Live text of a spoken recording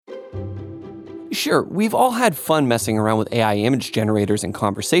Sure, we've all had fun messing around with AI image generators and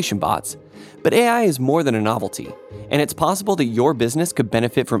conversation bots, but AI is more than a novelty, and it's possible that your business could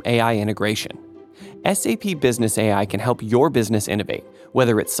benefit from AI integration. SAP Business AI can help your business innovate,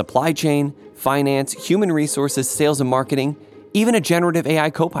 whether it's supply chain, finance, human resources, sales and marketing, even a generative AI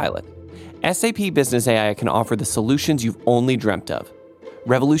copilot. SAP Business AI can offer the solutions you've only dreamt of.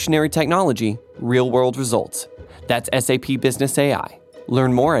 Revolutionary technology, real-world results. That's SAP Business AI.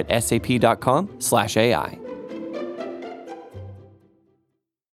 Learn more at sap.com/AI.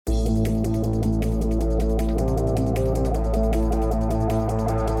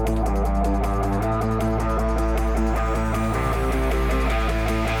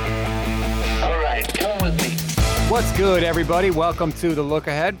 What's good, everybody? Welcome to The Look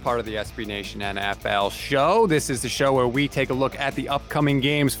Ahead, part of the SB Nation NFL show. This is the show where we take a look at the upcoming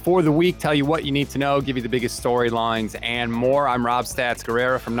games for the week, tell you what you need to know, give you the biggest storylines, and more. I'm Rob Stats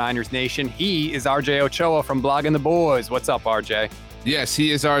Guerrera from Niners Nation. He is RJ Ochoa from Blogging the Boys. What's up, RJ? Yes, he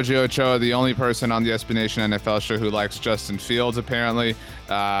is RJ Ochoa, the only person on the SB Nation NFL show who likes Justin Fields, apparently.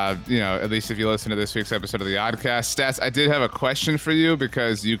 At least if you listen to this week's episode of the Oddcast. Stats, I did have a question for you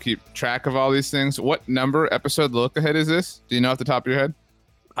because you keep track of all these things. What number episode Look Ahead is this? Do you know off the top of your head?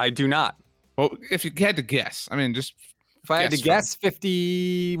 I do not. Well, if you had to guess, if I had to guess,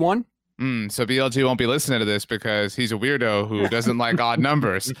 51? So BLG won't be listening to this because he's a weirdo who doesn't like odd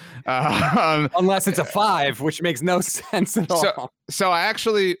numbers. Unless it's a 5, which makes no sense at all. So I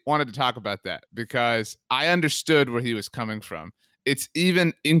actually wanted to talk about that because I understood where he was coming from. It's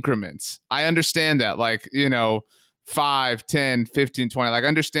even increments. I understand that, 5, 10, 15, 20. I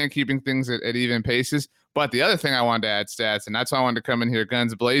understand keeping things at even paces. But the other thing I wanted to add, Stats, and that's why I wanted to come in here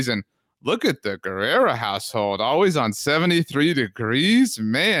guns blazing. Look at the Guerrera household, always on 73 degrees.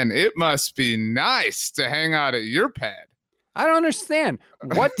 Man, it must be nice to hang out at your pad. I don't understand.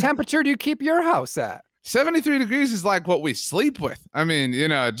 What temperature do you keep your house at? 73 degrees is like what we sleep with.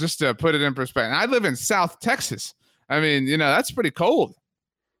 Just to put it in perspective. I live in South Texas. That's pretty cold.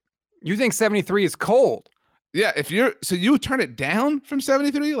 You think 73 is cold? Yeah, so you turn it down from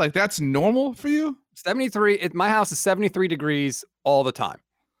 73? Like that's normal for you? 73, my house is 73 degrees all the time.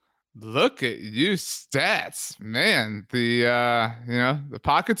 Look at you, Stats, man. The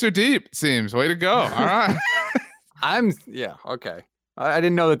pockets are deep. It seems. Way to go. All right. Okay. I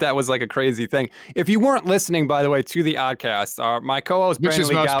didn't know that was like a crazy thing. If you weren't listening, by the way, to the Oddcast, my co-host, which Brandon is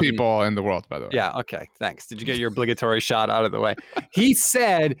Lee most Gowton, people in the world, by the way. Yeah. Okay. Thanks. Did you get your obligatory shot out of the way? He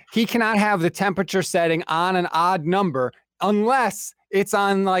said he cannot have the temperature setting on an odd number unless it's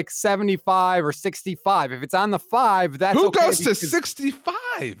on like 75 or 65. If it's on the 5, that's who okay goes to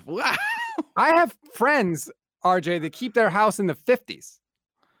 65? Wow. I have friends, RJ, that keep their house in the 50s.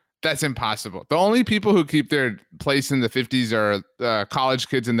 That's impossible. The only people who keep their place in the 50s are college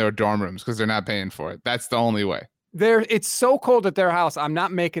kids in their dorm rooms because they're not paying for it. That's the only way. It's so cold at their house. I'm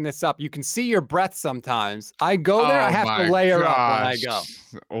not making this up. You can see your breath sometimes. I go there. I have to layer up when I go.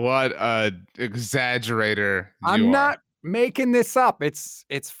 What a exaggerator. I'm not making this up. It's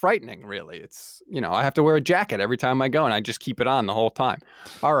frightening, really. It's, I have to wear a jacket every time I go and I just keep it on the whole time.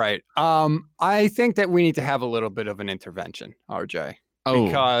 All right. I think that we need to have a little bit of an intervention, RJ.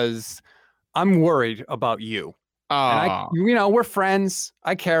 Because I'm worried about you. And we're friends.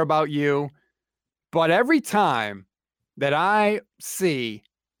 I care about you. But every time that I see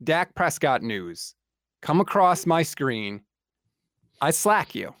Dak Prescott news come across my screen, I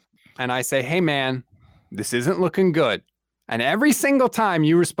slack you. And I say, hey, man, this isn't looking good. And every single time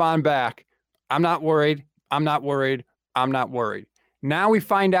you respond back, I'm not worried. I'm not worried. I'm not worried. Now we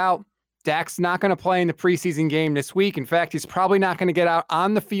find out Dak's not going to play in the preseason game this week. In fact, he's probably not going to get out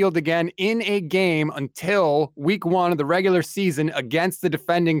on the field again in a game until week 1 of the regular season against the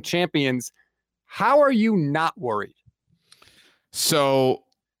defending champions. How are you not worried? So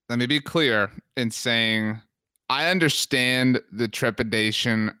let me be clear in saying I understand the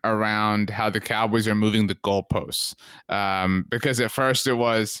trepidation around how the Cowboys are moving the goalposts. Because at first it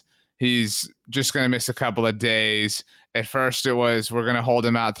was he's just going to miss a couple of days. At first it was, we're going to hold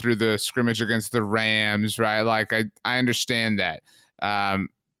him out through the scrimmage against the Rams, right? I understand that.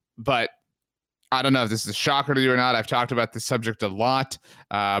 But I don't know if this is a shocker to you or not. I've talked about this subject a lot,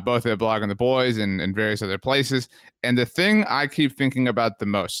 both at Blogging the Boys and various other places. And the thing I keep thinking about the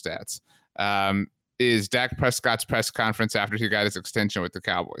most, Stats, is Dak Prescott's press conference after he got his extension with the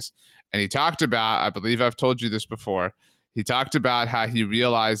Cowboys. And he talked about, I believe I've told you this before, he talked about how he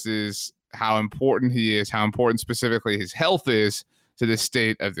realizes how important he is, how important specifically his health is to the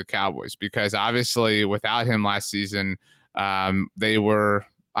state of the Cowboys. Because obviously without him last season, they were,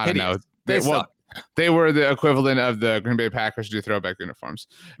 I don't know. They were the equivalent of the Green Bay Packers do throwback uniforms.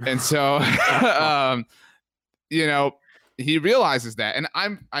 And so, you know, he realizes that. And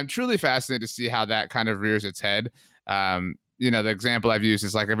I'm truly fascinated to see how that kind of rears its head. The example I've used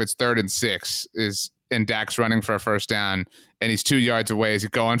is like if it's 3rd and 6 and Dak's running for a first down and he's 2 yards away, is he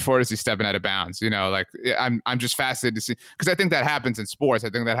going for it? Is he stepping out of bounds? I'm just fascinated to see, because I think that happens in sports. I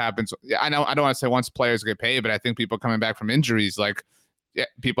think that happens. I know I don't want to say once players get paid, but I think people coming back from injuries, like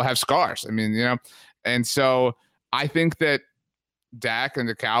people have scars. I mean, and so I think that Dak and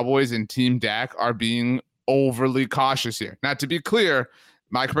the Cowboys and Team Dak are being overly cautious here. Now, to be clear,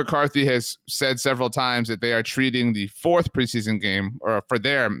 Mike McCarthy has said several times that they are treating the 4th preseason game, or for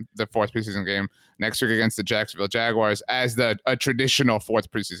the 4th preseason game next week against the Jacksonville Jaguars, as a traditional 4th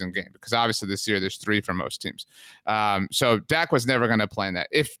preseason game, because obviously this year there's 3 for most teams. So Dak was never going to play in that.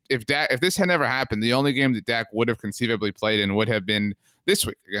 If this had never happened, the only game that Dak would have conceivably played in would have been this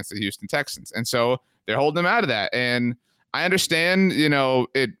week against the Houston Texans. And so they're holding him out of that. And I understand,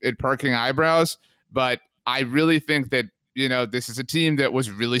 it perking eyebrows, but I really think that, this is a team that was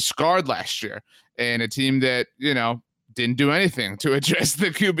really scarred last year, and a team that, didn't do anything to address the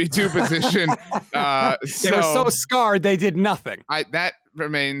QB2 position. They were so scarred, they did nothing. That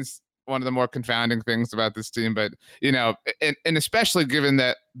remains one of the more confounding things about this team. But, and especially given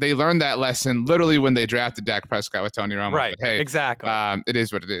that they learned that lesson literally when they drafted Dak Prescott with Tony Romo. Right, but hey, exactly. It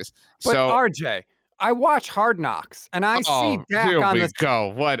is what it is. But so, RJ, I watch Hard Knocks, and I see Dak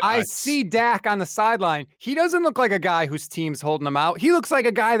see Dak on the sideline. He doesn't look like a guy whose team's holding him out. He looks like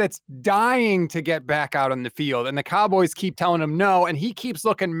a guy that's dying to get back out on the field, and the Cowboys keep telling him no, and he keeps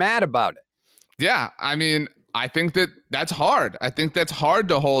looking mad about it. Yeah, I mean, I think that's hard. I think that's hard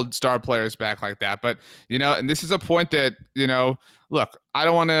to hold star players back like that. But, and this is a point that, look, I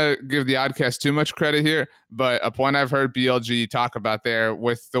don't want to give the Oddcast too much credit here, but a point I've heard BLG talk about there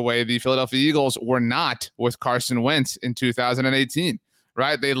with the way the Philadelphia Eagles were not with Carson Wentz in 2018,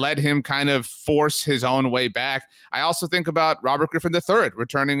 right? They let him kind of force his own way back. I also think about Robert Griffin III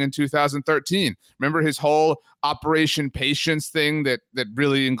returning in 2013. Remember his whole Operation Patience thing that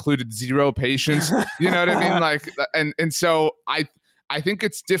really included 0 patience? You know what I mean? Like, and so I think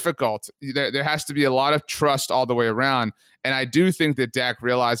it's difficult. There has to be a lot of trust all the way around. And I do think that Dak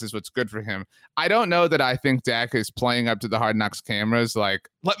realizes what's good for him. I don't know that I think Dak is playing up to the Hard Knocks cameras like,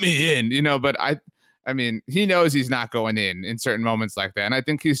 let me in, but I mean, he knows he's not going in certain moments like that. And I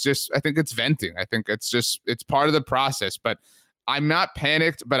think I think it's venting. I think it's part of the process. But I'm not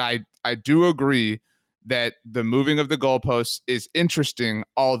panicked, but I do agree that the moving of the goalposts is interesting,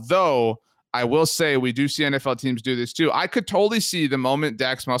 although I will say we do see NFL teams do this too. I could totally see the moment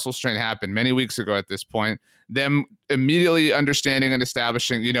Dak's muscle strain happened many weeks ago at this point, them immediately understanding and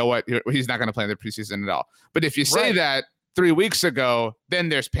establishing, you know what, he's not going to play in the preseason at all. But if you say that 3 weeks ago, then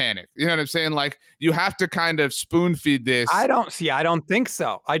there's panic. You know what I'm saying? Like, you have to kind of spoon feed this. I don't think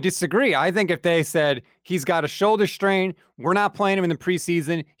so. I disagree. I think if they said he's got a shoulder strain, we're not playing him in the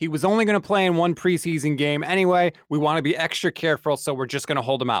preseason. He was only going to play in 1 preseason game anyway. We want to be extra careful, so we're just going to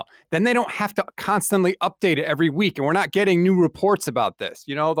hold him out. Then they don't have to constantly update it every week, and we're not getting new reports about this.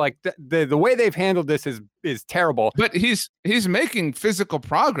 Like the way they've handled this is terrible. But he's making physical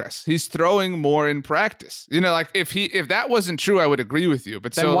progress. He's throwing more in practice. Like if that wasn't true, I would agree with you.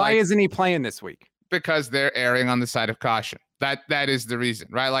 But then why isn't he playing this week? Because they're erring on the side of caution. That is the reason,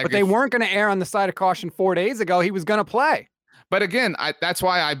 right? Like, but they weren't going to err on the side of caution 4 days ago. He was going to play. But again, that's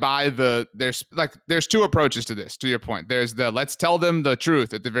why I buy there's 2 approaches to this, to your point. There's the let's tell them the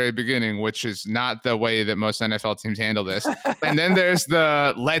truth at the very beginning, which is not the way that most NFL teams handle this. And then there's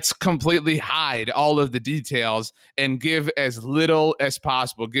the let's completely hide all of the details and give as little as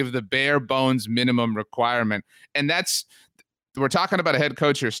possible, give the bare bones minimum requirement. And we're talking about a head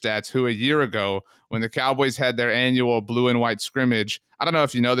coach here, Stats, who a year ago, when the Cowboys had their annual blue and white scrimmage, I don't know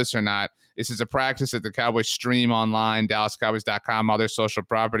if you know this or not, this is a practice that the Cowboys stream online, DallasCowboys.com, all their social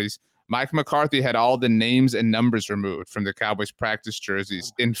properties. Mike McCarthy had all the names and numbers removed from the Cowboys practice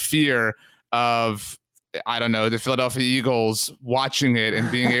jerseys in fear of, I don't know, the Philadelphia Eagles watching it and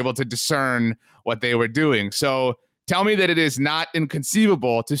being able to discern what they were doing. So tell me that it is not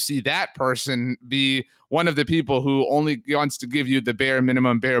inconceivable to see that person be one of the people who only wants to give you the bare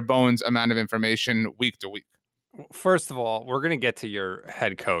minimum, bare bones amount of information week to week. First of all, we're going to get to your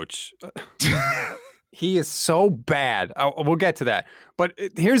head coach. He is so bad. We'll get to that. But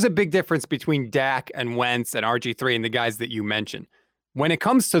here's a big difference between Dak and Wentz and RG3 and the guys that you mentioned. When it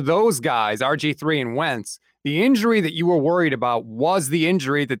comes to those guys, RG3 and Wentz, the injury that you were worried about was the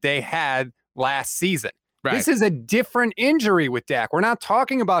injury that they had last season. Right. This is a different injury with Dak. We're not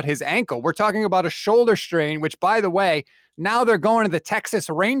talking about his ankle. We're talking about a shoulder strain, which, by the way, now they're going to the Texas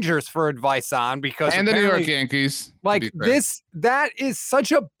Rangers for advice on because and the New York Yankees. Like that is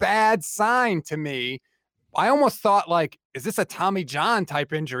such a bad sign to me. I almost thought, like, is this a Tommy John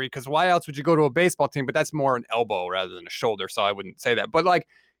type injury? Because why else would you go to a baseball team? But that's more an elbow rather than a shoulder, so I wouldn't say that. But like,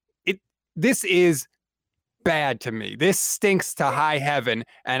 this is bad to me. This stinks to high heaven,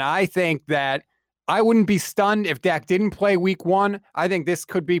 and I think that I wouldn't be stunned if Dak didn't play week 1. I think this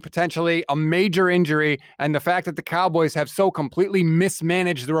could be potentially a major injury, and the fact that the Cowboys have so completely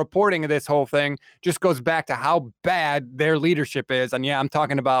mismanaged the reporting of this whole thing just goes back to how bad their leadership is. And yeah, I'm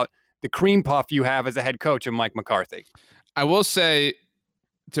talking about the cream puff you have as a head coach of Mike McCarthy. I will say,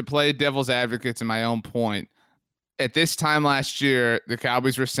 to play devil's advocate to my own point, at this time last year, the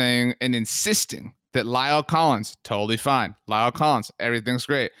Cowboys were saying and insisting that Lyle Collins, totally fine. Lyle Collins, everything's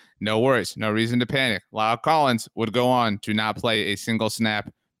great. No worries. No reason to panic. Lyle Collins would go on to not play a single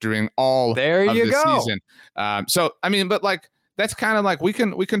snap during all of the season. So, I mean, but like, that's kind of like, we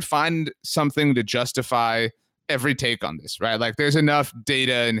can find something to justify every take on this, right? Like, there's enough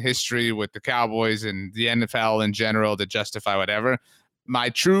data and history with the Cowboys and the NFL in general to justify whatever. My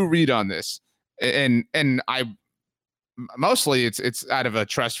true read on this, and I mostly it's out of a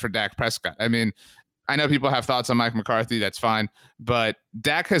trust for Dak Prescott. I mean, I know people have thoughts on Mike McCarthy. That's fine. But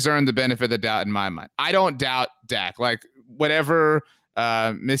Dak has earned the benefit of the doubt in my mind. I don't doubt Dak. Like, whatever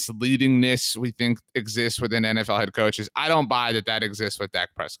misleadingness we think exists within NFL head coaches, I don't buy that exists with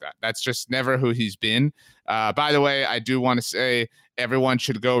Dak Prescott. That's just never who he's been. By the way, I do want to say everyone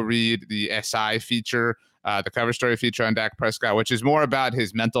should go read the SI feature, the cover story feature on Dak Prescott, which is more about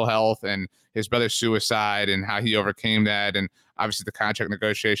his mental health and his brother's suicide and how he overcame that, and obviously the contract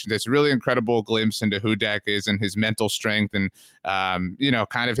negotiations. It's a really incredible glimpse into who Dak is and his mental strength and,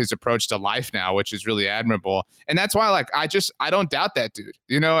 kind of his approach to life now, which is really admirable. And that's why, like, I don't doubt that dude,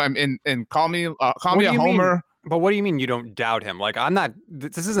 and call me a homer. Mean? But what do you mean you don't doubt him? Like,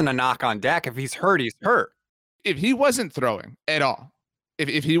 this isn't a knock on Dak. If he's hurt, he's hurt. If he wasn't throwing at all,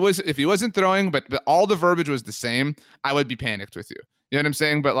 if he wasn't throwing, but all the verbiage was the same, I would be panicked with you. You know what I'm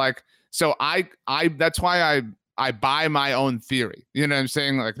saying? But like, so I that's why I buy my own theory. You know what I'm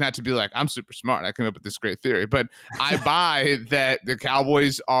saying? Like, not to be like, I'm super smart, I came up with this great theory, but I buy that the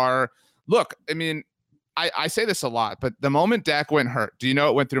Cowboys are, look, I mean, I say this a lot, but the moment Dak went hurt, do you know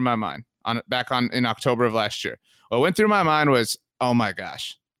what went through my mind in October of last year? What went through my mind was, oh my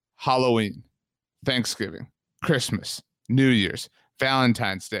gosh, Halloween, Thanksgiving, Christmas, New Year's,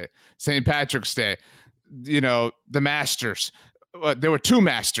 Valentine's Day, St. Patrick's Day, the Masters. There were 2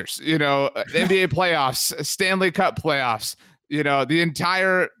 Masters, NBA playoffs, Stanley Cup playoffs, the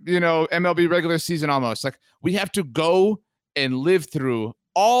entire, MLB regular season almost. Like, we have to go and live through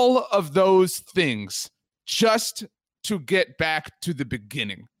all of those things just to get back to the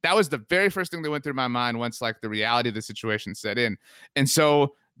beginning. That was the very first thing that went through my mind once, like, the reality of the situation set in. And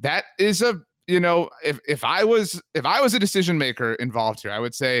so that is if I was a decision maker involved here, I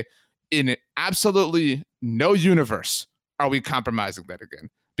would say in absolutely no universe are we compromising that again,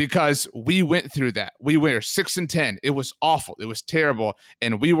 because we went through that. We were 6-10. It was awful. It was terrible.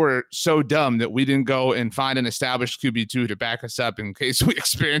 And we were so dumb that we didn't go and find an established QB2 to back us up in case we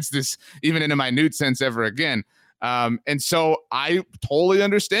experience this even in a minute sense ever again. And so I totally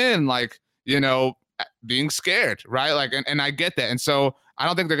understand, like, being scared, right? Like, and I get that. And so I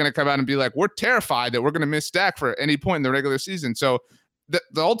don't think they're going to come out and be like, we're terrified that we're going to miss Dak for any point in the regular season. So the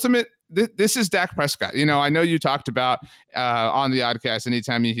ultimate, this is Dak Prescott. I know you talked about on the Oddcast,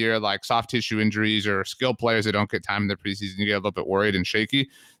 anytime you hear like soft tissue injuries or skill players that don't get time in the preseason, you get a little bit worried and shaky.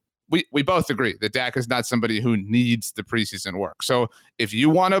 We both agree that Dak is not somebody who needs the preseason work. So if you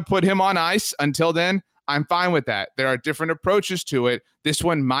want to put him on ice until then, I'm fine with that. There are different approaches to it. This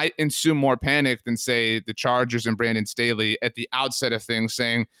one might ensue more panic than, say, the Chargers and Brandon Staley at the outset of things,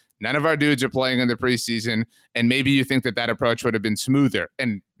 saying none of our dudes are playing in the preseason. And maybe you think that approach would have been smoother,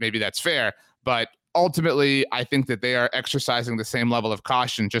 and maybe that's fair. But ultimately, I think that they are exercising the same level of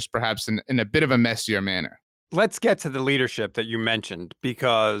caution, just perhaps in a bit of a messier manner. Let's get to the leadership that you mentioned,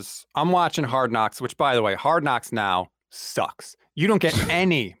 because I'm watching Hard Knocks, which, by the way, Hard Knocks now sucks. You don't get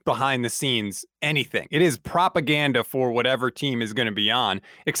any behind the scenes anything. It is propaganda for whatever team is going to be on.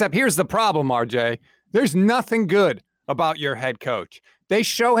 Except here's the problem, RJ. There's nothing good about your head coach. They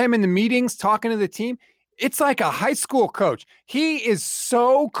show him in the meetings talking to the team. It's like a high school coach. He is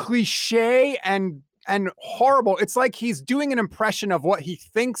so cliche and horrible. It's like he's doing an impression of what he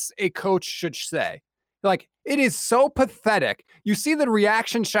thinks a coach should say. Like, it is so pathetic. You see the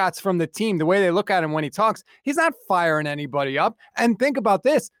reaction shots from the team, the way they look at him when he talks. He's not firing anybody up. And think about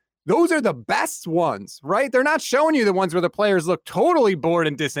this. those are the best ones, right? They're not showing you the ones where the players look totally bored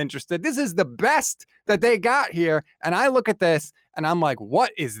and disinterested. This is the best that they got here. And I look at this and I'm like,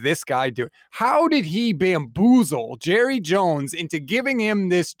 what is this guy doing? How did he bamboozle Jerry Jones into giving him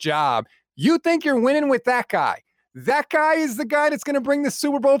this job? You think you're winning with that guy? That guy is the guy that's going to bring the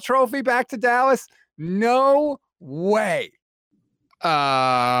Super Bowl trophy back to Dallas? No way.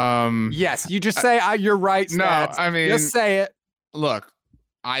 Yes, you just say you're right. Stats. No, I mean, just say it. Look,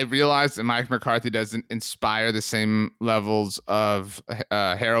 I realize that Mike McCarthy doesn't inspire the same levels of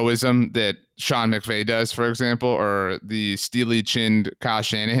heroism that Sean McVay does, for example, or the steely-chinned Kyle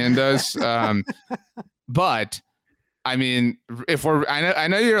Shanahan does. But I mean, I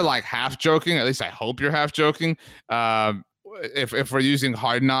know you're like half joking. At least I hope you're half joking. If we're using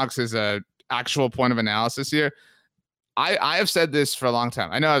Hard Knocks as a actual point of analysis here, I have said this for a long time.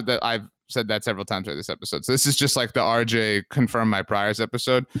 I know that I've said that several times during this episode. So this is just like the RJ confirm my priors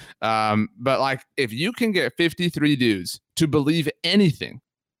episode. But like, if you can get 53 dudes to believe anything,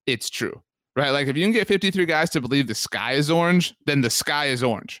 it's true, right? Like if you can get 53 guys to believe the sky is orange, then the sky is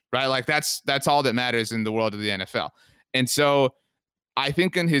orange, right? Like that's all that matters in the world of the NFL. And so I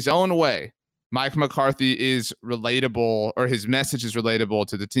think in his own way, Mike McCarthy is relatable, or his message is relatable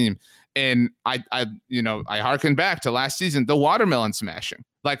to the team. And I harken back to last season, the watermelon smashing.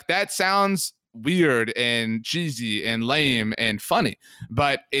 Like that sounds weird and cheesy and lame and funny,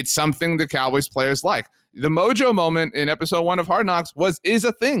 but it's something the Cowboys players like. The mojo moment in episode 1 of Hard Knocks is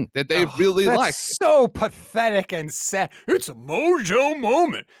a thing that they really like. So pathetic and sad. It's a mojo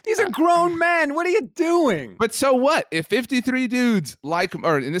moment. These are grown men. What are you doing? But so what? If 53 dudes like,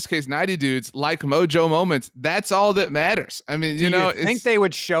 or in this case, 90 dudes like mojo moments, that's all that matters. I mean, Do you think they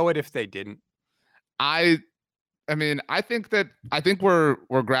would show it if they didn't? I think we're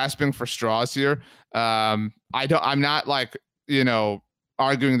grasping for straws here. I'm not like,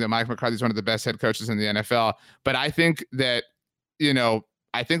 arguing that Mike McCarthy is one of the best head coaches in the NFL, but I think that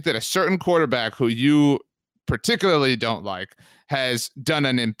a certain quarterback who you particularly don't like has done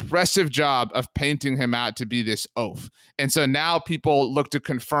an impressive job of painting him out to be this oaf. And so now people look to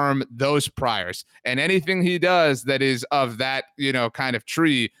confirm those priors, and anything he does that is of that, kind of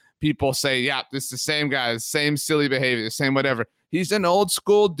tree, people say, yeah, this is the same guy, the same silly behavior, the same whatever. He's an old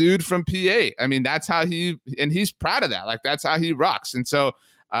school dude from PA. I mean, that's how he's proud of that. Like, that's how he rocks. And so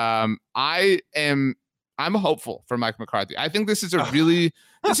I'm hopeful for Mike McCarthy. I think this really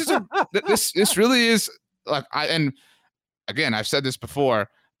is like, and again, I've said this before,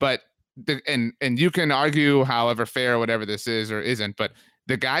 but and you can argue however fair, whatever this is or isn't, but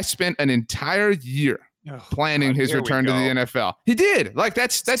the guy spent an entire year planning his return to the NFL. He did. Like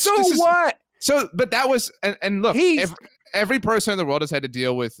that's so what? But that was, and look, every person in the world has had to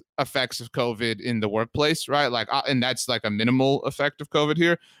deal with effects of COVID in the workplace, right? Like, and that's like a minimal effect of COVID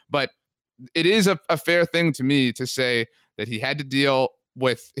here. But it is a fair thing to me to say that he had to deal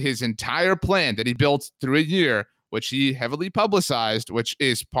with his entire plan that he built through a year, which he heavily publicized, which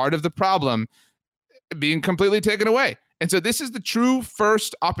is part of the problem, being completely taken away. And so this is the true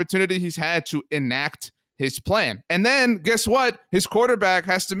first opportunity he's had to enact his plan. And then guess what? His quarterback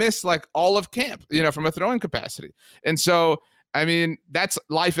has to miss like all of camp, from a throwing capacity. And so, I mean, that's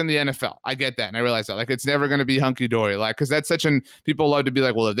life in the NFL. I get that. And I realize that, like, it's never going to be hunky dory. Like, cause that's people love to be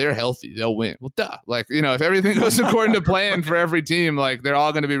like, well, if they're healthy, they'll win. Well, duh. Like, if everything goes according to plan for every team, like they're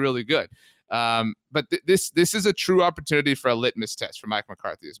all going to be really good. But this is a true opportunity for a litmus test for Mike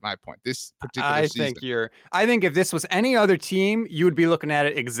McCarthy is my point. This particular season. I think if this was any other team, you would be looking at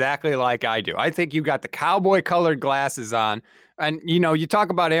it exactly like I do. I think you got the cowboy colored glasses on, and you talk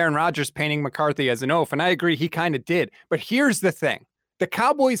about Aaron Rodgers painting McCarthy as an oaf, and I agree he kind of did. But here's the thing. The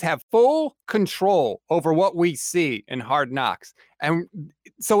Cowboys have full control over what we see in Hard Knocks. And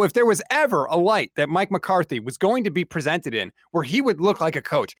so if there was ever a light that Mike McCarthy was going to be presented in where he would look like a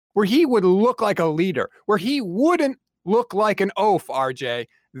coach, where he would look like a leader, where he wouldn't look like an oaf, RJ,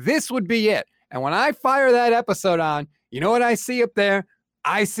 this would be it. And when I fire that episode on, you know what I see up there?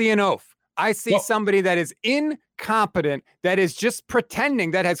 I see an oaf. I see somebody that is incompetent, that is just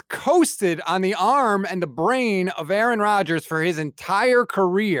pretending, that has coasted on the arm and the brain of Aaron Rodgers for his entire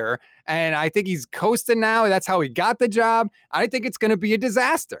career. And I think he's coasting now. That's how he got the job. I think it's going to be a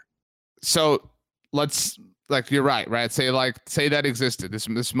disaster. So let's, like, you're right? Say that existed,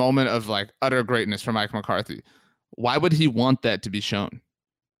 this moment of like utter greatness for Mike McCarthy. Why would he want that to be shown?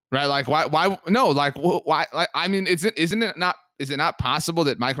 Right? Like, why? No, like, why? Like, I mean, is it not possible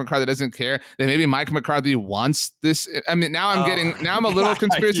that Mike McCarthy doesn't care, that maybe Mike McCarthy wants this? I mean, now I'm a little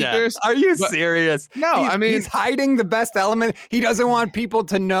conspiracy theorist. Are you serious? No, he's hiding the best element. He doesn't want people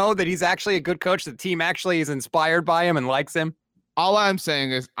to know that he's actually a good coach. The team actually is inspired by him and likes him. All I'm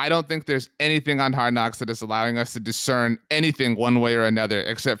saying is I don't think there's anything on Hard Knocks that is allowing us to discern anything one way or another,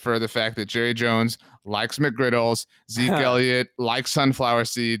 except for the fact that Jerry Jones likes McGriddles, Zeke Elliott likes sunflower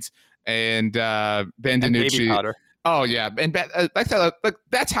seeds, and Ben DiNucci. Baby powder. Oh yeah, and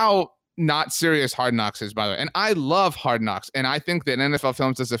that's how not serious Hard Knocks is, by the way. And I love Hard Knocks, and I think that NFL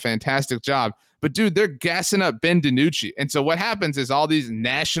Films does a fantastic job. But dude, they're gassing up Ben DiNucci, and so what happens is all these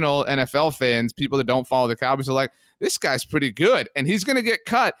national NFL fans, people that don't follow the Cowboys, are like, this guy's pretty good, and he's gonna get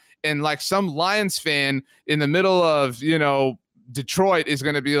cut. And like some Lions fan in the middle of Detroit is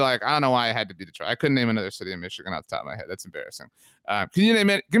gonna be like, I don't know why I had to be Detroit. I couldn't name another city in Michigan off the top of my head. That's embarrassing. Can you name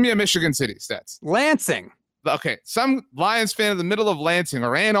it? Give me a Michigan city stats. Lansing. Okay, some Lions fan in the middle of Lansing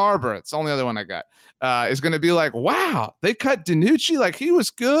or Ann Arbor, it's the only other one I got, is going to be like, wow, they cut DiNucci like he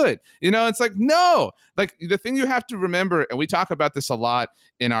was good. It's like, no. Like, the thing you have to remember, and we talk about this a lot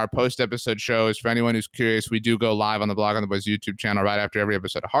in our post-episode shows. For anyone who's curious, we do go live on the Blog on the Boys YouTube channel right after every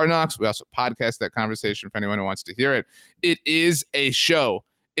episode of Hard Knocks. We also podcast that conversation for anyone who wants to hear it. It is a show.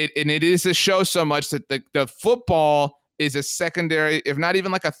 It is a show so much that the football is a secondary, if not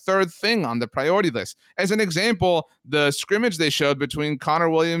even like a third thing on the priority list. As an example, the scrimmage they showed between between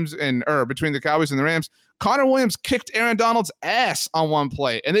the Cowboys and the Rams, Connor Williams kicked Aaron Donald's ass on one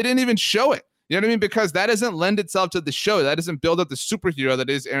play, and they didn't even show it. You know what I mean? Because that doesn't lend itself to the show. That doesn't build up the superhero that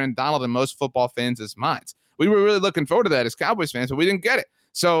is Aaron Donald in most football fans' minds. We were really looking forward to that as Cowboys fans, but we didn't get it.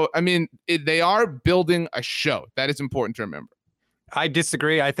 So, I mean, they are building a show. That is important to remember. I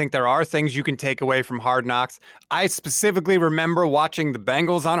disagree. I think there are things you can take away from Hard Knocks. I specifically remember watching the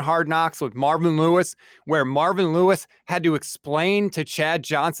Bengals on Hard Knocks with Marvin Lewis, where Marvin Lewis had to explain to Chad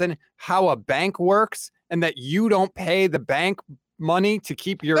Johnson how a bank works and that you don't pay the bank money to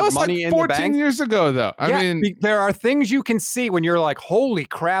keep your money in the bank. 14 years ago, though. I mean, there are things you can see when you're like, holy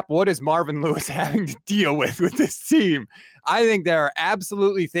crap, what is Marvin Lewis having to deal with this team? I think there are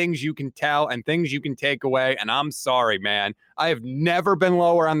absolutely things you can tell and things you can take away. And I'm sorry, man. I have never been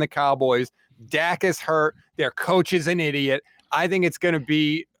lower on the Cowboys. Dak is hurt. Their coach is an idiot. I think it's going to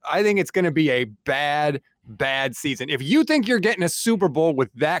be a bad season. If you think you're getting a Super Bowl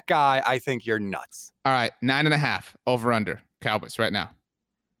with that guy, I think you're nuts. All right, 9.5 over under Cowboys right now.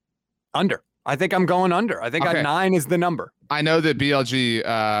 Under. I think I'm going under. I think 9 is the number. I know that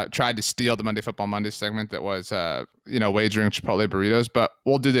BLG tried to steal the Monday Football Monday segment that was, wagering Chipotle burritos, but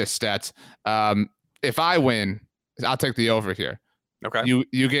we'll do this, Stats. If I win, I'll take the over here. Okay.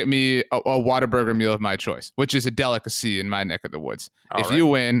 You get me a Whataburger meal of my choice, which is a delicacy in my neck of the woods. If you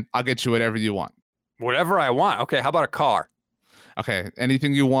win, I'll get you whatever you want. Whatever I want. Okay. How about a car? Okay.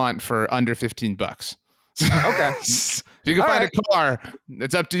 Anything you want for under $15. Okay. If you can find a car,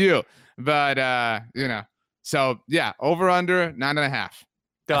 it's up to you. But, so yeah, over under 9.5.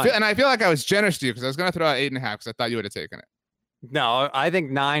 Done. I feel like I was generous to you because I was going to throw out 8.5 because I thought you would have taken it. No, I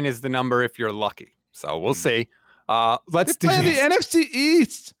think 9 is the number if you're lucky. So we'll see. Let's do the NFC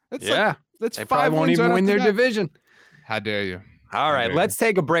East. That's they 5 probably won't even win their division. How dare you? All right, let's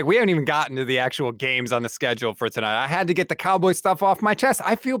take a break. We haven't even gotten to the actual games on the schedule for tonight. I had to get the Cowboy stuff off my chest.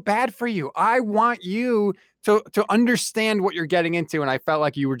 I feel bad for you. I want you to understand what you're getting into, and I felt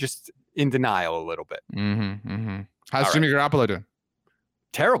like you were just in denial a little bit. How's Jimmy Garoppolo doing?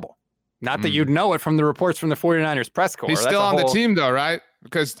 Terrible. Not that you'd know it from the reports from the 49ers press corps. He's still on the team, though, right?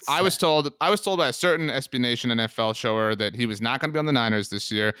 Because I was told by a certain SB Nation NFL shower that he was not going to be on the Niners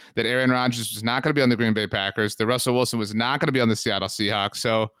this year, that Aaron Rodgers was not going to be on the Green Bay Packers, that Russell Wilson was not going to be on the Seattle Seahawks.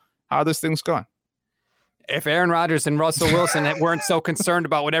 So how are those things going? If Aaron Rodgers and Russell Wilson weren't so concerned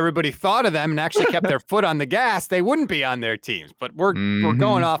about what everybody thought of them and actually kept their foot on the gas, they wouldn't be on their teams. But we're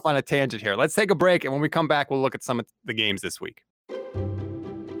going off on a tangent here. Let's take a break, and when we come back, we'll look at some of the games this week.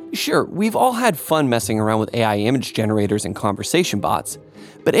 Sure, we've all had fun messing around with AI image generators and conversation bots,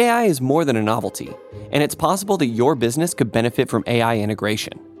 but AI is more than a novelty, and it's possible that your business could benefit from AI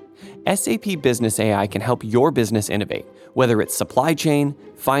integration. SAP Business AI can help your business innovate, whether it's supply chain,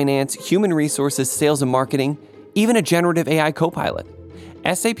 finance, human resources, sales and marketing, even a generative AI copilot.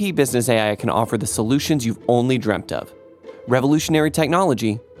 SAP Business AI can offer the solutions you've only dreamt of. Revolutionary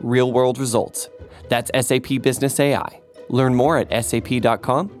technology, real-world results. That's SAP Business AI. Learn more at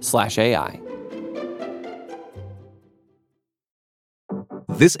sap.com/AI.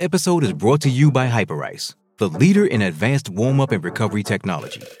 This episode is brought to you by Hyperice, the leader in advanced warm-up and recovery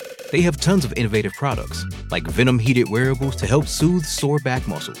technology. They have tons of innovative products, like Venom-heated wearables to help soothe sore back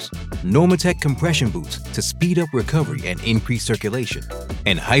muscles, Normatec compression boots to speed up recovery and increase circulation,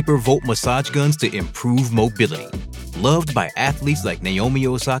 and Hypervolt massage guns to improve mobility. Loved by athletes like Naomi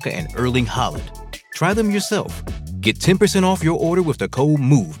Osaka and Erling Haaland. Try them yourself. Get 10% off your order with the code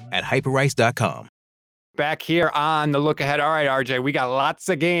MOVE at Hyperice.com. back here on the look ahead. All right, RJ, we got lots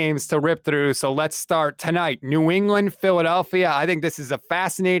of games to rip through. So let's start tonight. New England, Philadelphia. I think this is a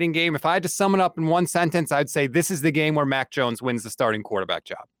fascinating game. If I had to sum it up in one sentence, I'd say this is the game where Mac Jones wins the starting quarterback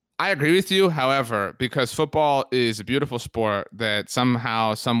job. I agree with you. However, because football is a beautiful sport that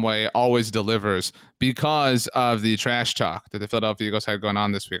somehow, some way always delivers because of the trash talk that the Philadelphia Eagles had going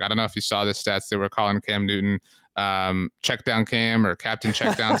on this week. I don't know if you saw the stats. They were calling Cam Newton check down Cam or captain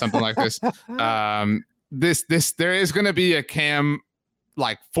check down, something like this. There is going to be a Cam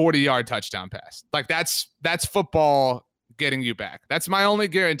like 40-yard touchdown pass. Like that's football getting you back. That's my only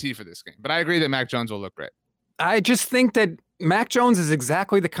guarantee for this game. But I agree that Mac Jones will look great. I just think that Mac Jones is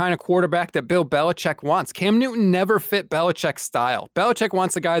exactly the kind of quarterback that Bill Belichick wants. Cam Newton never fit Belichick's style. Belichick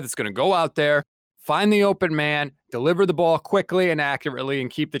wants a guy that's going to go out there, find the open man, deliver the ball quickly and accurately,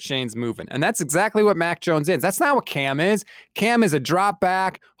 and keep the chains moving. And that's exactly what Mac Jones is. That's not what Cam is. Cam is a drop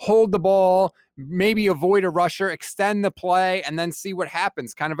back, hold the ball, maybe avoid a rusher, extend the play, and then see what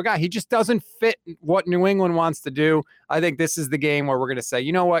happens kind of a guy. He just doesn't fit what New England wants to do. I think this is the game where we're going to say,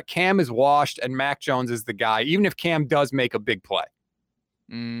 you know what, Cam is washed and Mac Jones is the guy, even if Cam does make a big play.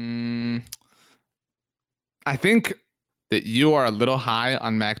 I think that you are a little high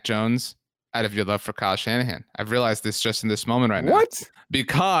on Mac Jones out of your love for Kyle Shanahan. I've realized this just in this moment right now. What?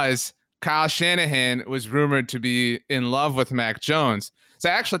 Because Kyle Shanahan was rumored to be in love with Mac Jones. So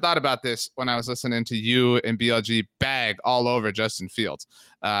I actually thought about this when I was listening to you and BLG bag all over Justin Fields.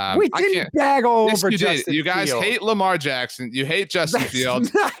 We didn't bag all over Justin Fields. You guys hate Lamar Jackson. You hate Justin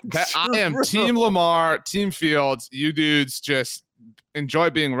Fields. I am Team Lamar, Team Fields. You dudes just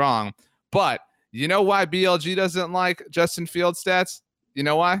enjoy being wrong. But you know why BLG doesn't like Justin Fields stats? You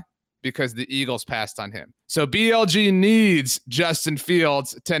know why? Because the Eagles passed on him. So BLG needs Justin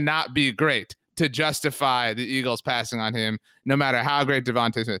Fields to not be great to justify the Eagles passing on him, no matter how great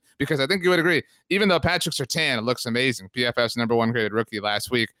Devontae Smith. Because I think you would agree, even though Patrick Surtain looks amazing, PFF's #1 graded rookie last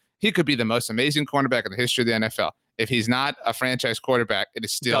week, he could be the most amazing cornerback in the history of the NFL. If he's not a franchise quarterback, it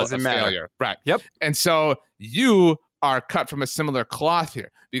is still a failure. Right. Yep. And so you are cut from a similar cloth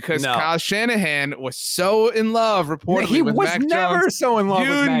here because Kyle Shanahan was so in love reportedly with Mac Jones. He was never so in love with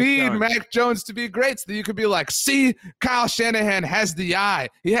Mac Jones. You need Mac Jones to be great so that you could be like, see, Kyle Shanahan has the eye.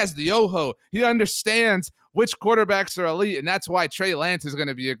 He has the yoho. He understands which quarterbacks are elite, and that's why Trey Lance is going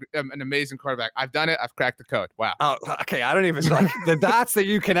to be an amazing quarterback. I've done it. I've cracked the code. Wow. Oh, okay. I don't even like the dots that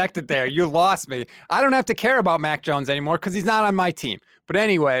you connected there. You lost me. I don't have to care about Mac Jones anymore because he's not on my team. But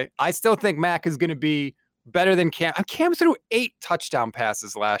anyway, I still think Mac is going to be better than Cam. Cam threw 8 touchdown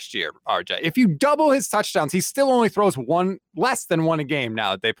passes last year, RJ. If you double his touchdowns, he still only throws less than one a game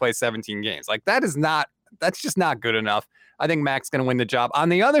now that they play 17 games. Like that's just not good enough. I think Mac's going to win the job. On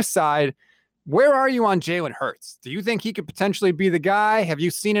the other side, where are you on Jalen Hurts? Do you think he could potentially be the guy? Have you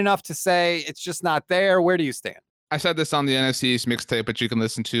seen enough to say it's just not there? Where do you stand? I said this on the NFC East mixtape, but you can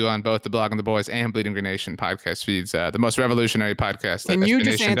listen to on both the Blog and the Boys and Bleeding Green Nation podcast feeds. The most revolutionary podcast. Can you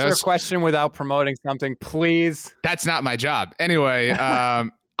just answer a question without promoting something, please? That's not my job. Anyway,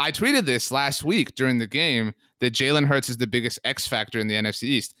 I tweeted this last week during the game that Jalen Hurts is the biggest X factor in the NFC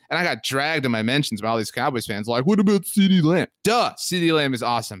East. And I got dragged in my mentions by all these Cowboys fans like, what about CeeDee Lamb? Duh, CeeDee Lamb is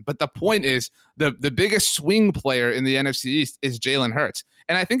awesome. But the point is the biggest swing player in the NFC East is Jalen Hurts.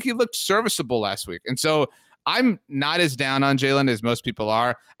 And I think he looked serviceable last week. And so I'm not as down on Jalen as most people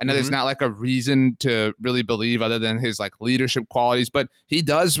are. I know there's not like a reason to really believe other than his like leadership qualities, but he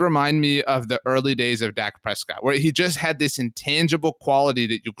does remind me of the early days of Dak Prescott, where he just had this intangible quality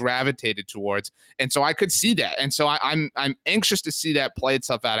that you gravitated towards. And so I could see that. And so I'm anxious to see that play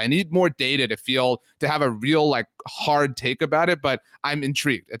itself out. I need more data to have a real like hard take about it, but I'm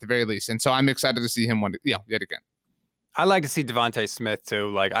intrigued at the very least. And so I'm excited to see him yet again. I'd like to see Devontae Smith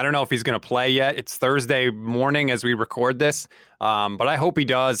too. Like, I don't know if he's going to play yet. It's Thursday morning as we record this, but I hope he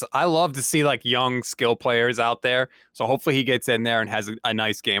does. I love to see like young skill players out there. So hopefully he gets in there and has a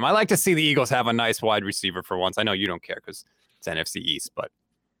nice game. I like to see the Eagles have a nice wide receiver for once. I know you don't care because it's NFC East, but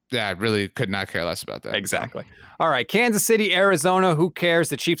yeah, I really could not care less about that. Exactly. All right. Kansas City, Arizona. Who cares?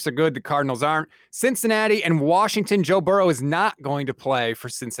 The Chiefs are good. The Cardinals aren't. Cincinnati and Washington. Joe Burrow is not going to play for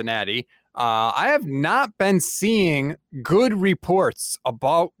Cincinnati. I have not been seeing good reports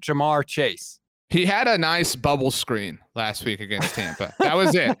about Jamar Chase. He had a nice bubble screen last week against Tampa. That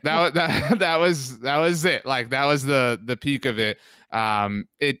was it. That was it. Like that was the peak of it.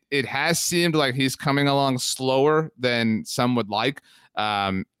 It has seemed like he's coming along slower than some would like.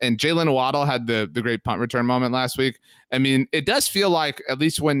 And Jalen Waddle had the great punt return moment last week. I mean, it does feel like, at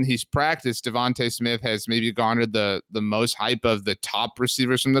least when he's practiced, Devontae Smith has maybe garnered the most hype of the top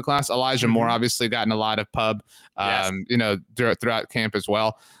receivers from the class. Elijah Moore obviously gotten a lot of pub, throughout camp as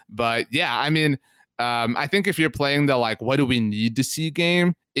well. But yeah, I mean, I think if you're playing the like, what do we need to see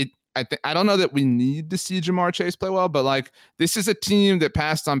game, I don't know that we need to see Jamar Chase play well, but like this is a team that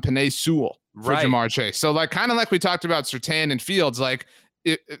passed on Penei Sewell for Jamar Chase. So like kind of like we talked about Surtain and Fields, like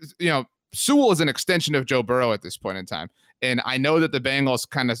Sewell is an extension of Joe Burrow at this point in time. And I know that the Bengals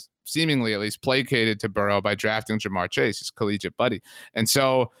kind of seemingly at least placated to Burrow by drafting Jamar Chase, his collegiate buddy. And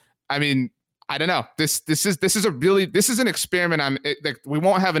so, I mean, I don't know. This is an experiment. We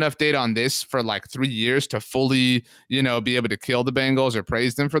won't have enough data on this for like 3 years to fully, be able to kill the Bengals or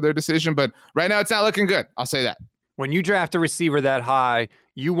praise them for their decision. But right now, it's not looking good. I'll say that. When you draft a receiver that high,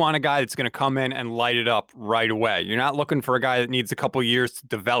 you want a guy that's going to come in and light it up right away. You're not looking for a guy that needs a couple years to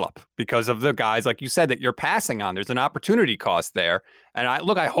develop because of the guys, like you said, that you're passing on. There's an opportunity cost there. And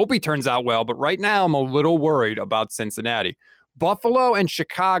I hope he turns out well. But right now, I'm a little worried about Cincinnati. Buffalo and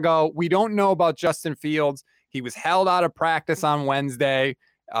Chicago, we don't know about Justin Fields. He was held out of practice on Wednesday.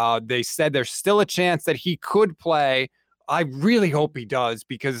 They said there's still a chance that he could play. I really hope he does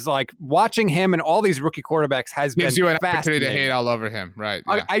because, like, watching him and all these rookie quarterbacks has gives been you an opportunity to hate all over him, right?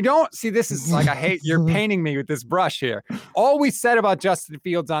 Yeah. I don't see this is like you're painting me with this brush here. All we said about Justin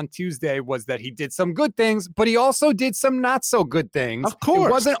Fields on Tuesday was that he did some good things, but he also did some not so good things. Of course,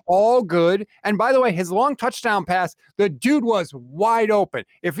 it wasn't all good. And by the way, his long touchdown pass, the dude was wide open.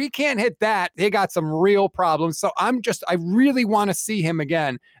 If he can't hit that, they got some real problems. So I really want to see him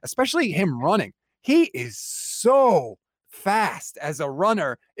again, especially him running. He is so fast as a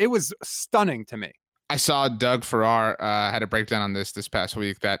runner. It was stunning to me. I saw Doug Farrar had a breakdown on this past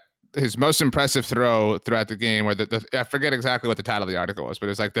week that his most impressive throw throughout the game, where I forget exactly what the title of the article was, but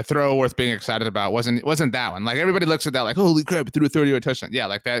it's like the throw worth being excited about wasn't that one. Like everybody looks at that like, holy crap, he threw a 30-yard touchdown. Yeah,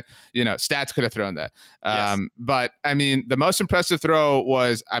 like that, stats could have thrown that. Yes. But I mean, the most impressive throw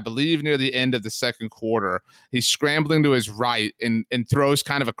was, I believe, near the end of the second quarter. He's scrambling to his right and throws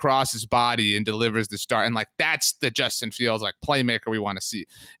kind of across his body and delivers the start. And like that's the Justin Fields like playmaker we want to see.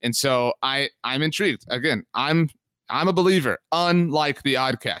 And so I'm intrigued. Again, I'm a believer, unlike the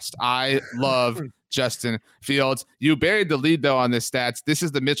Oddcast. I love Justin Fields. You buried the lead, though, on this stats. This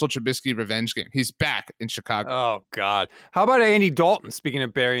is the Mitchell Trubisky revenge game. He's back in Chicago. Oh, God. How about Andy Dalton, speaking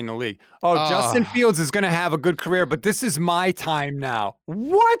of burying the league? Justin Fields is going to have a good career, but this is my time now.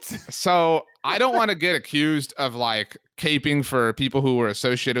 What? So I don't want to get accused of, like, caping for people who were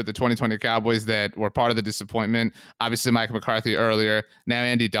associated with the 2020 Cowboys that were part of the disappointment. Obviously, Mike McCarthy earlier, now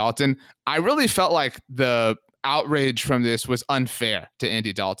Andy Dalton. I really felt like the outrage from this was unfair to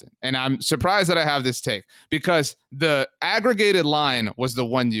Andy Dalton. And I'm surprised that I have this take because the aggregated line was the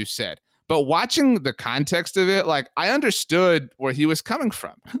one you said. But watching the context of it, like I understood where he was coming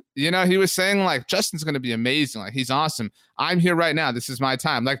from. He was saying like, Justin's going to be amazing. Like he's awesome. I'm here right now. This is my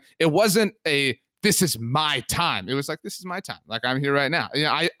time. Like it wasn't this is my time. It was like, this is my time. Like I'm here right now.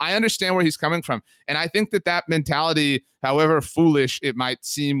 I understand where he's coming from. And I think that mentality, however foolish it might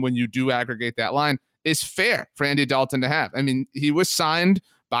seem when you do aggregate that line, is fair for Andy Dalton to have. I mean, he was signed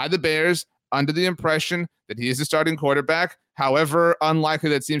by the Bears under the impression that he is the starting quarterback, however unlikely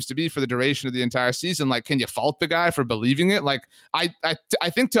that seems to be for the duration of the entire season. Like, can you fault the guy for believing it? Like, I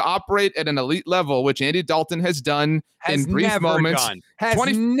think to operate at an elite level, which Andy Dalton has done in brief moments.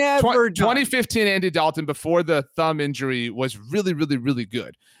 2015 Andy Dalton before the thumb injury was really, really, really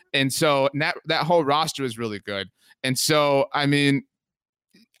good. And so that whole roster is really good. And so, I mean,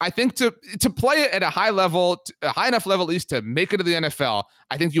 I think to play it at a high level, a high enough level at least to make it to the NFL,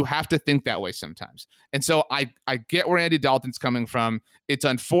 I think you have to think that way sometimes. And so I get where Andy Dalton's coming from. It's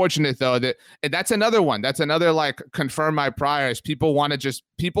unfortunate though and that's another one. That's another like confirm my priors. People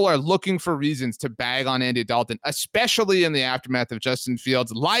are looking for reasons to bag on Andy Dalton, especially in the aftermath of Justin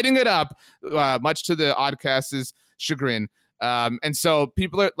Fields lighting it up, much to the Oddcast's chagrin. And so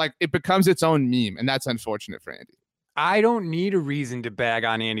people are like, it becomes its own meme, and that's unfortunate for Andy. I don't need a reason to bag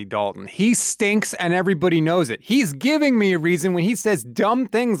on Andy Dalton. He stinks and everybody knows it. He's giving me a reason when he says dumb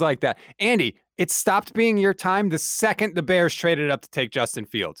things like that. Andy, it stopped being your time the second the Bears traded up to take Justin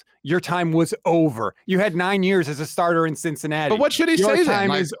Fields. Your time was over. You had 9 years as a starter in Cincinnati. But what should he say then? Your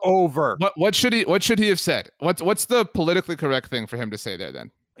time is over. What should he have said? What's the politically correct thing for him to say there then?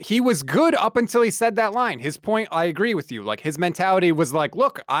 He was good up until he said that line. His point, I agree with you. Like his mentality was like,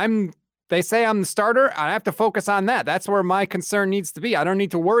 look, they say I'm the starter. I have to focus on that. That's where my concern needs to be. I don't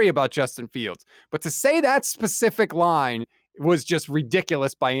need to worry about Justin Fields. But to say that specific line was just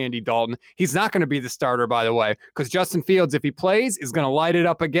ridiculous by Andy Dalton. He's not going to be the starter, by the way, because Justin Fields, if he plays, is going to light it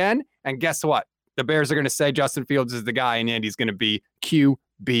up again. And guess what? The Bears are going to say Justin Fields is the guy, and Andy's going to be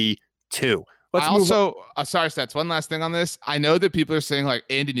QB2. Let's move on. Sorry, Stats. One last thing on this. I know that people are saying like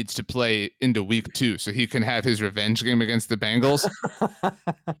Andy needs to play into week 2 so he can have his revenge game against the Bengals.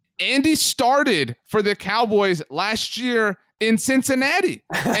 Andy started for the Cowboys last year in Cincinnati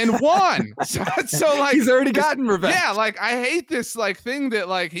and won. So like he's already gotten revenge. Yeah, like I hate this like thing that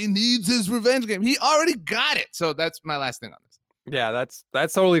like he needs his revenge game. He already got it. So that's my last thing on this. Yeah,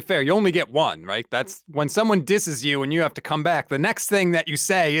 that's totally fair. You only get one, right? That's when someone disses you and you have to come back. The next thing that you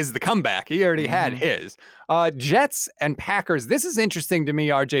say is the comeback. He already had his. Jets and Packers. This is interesting to me,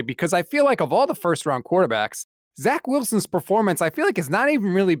 RJ, because I feel like of all the first round quarterbacks, Zach Wilson's performance, I feel like has not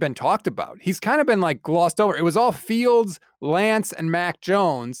even really been talked about. He's kind of been like glossed over. It was all Fields, Lance, and Mac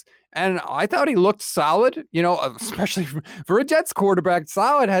Jones. And I thought he looked solid, especially for a Jets quarterback.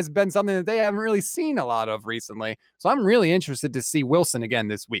 Solid has been something that they haven't really seen a lot of recently. So I'm really interested to see Wilson again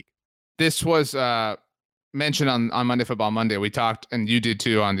this week. This was mentioned on Monday Football Monday. We talked, and you did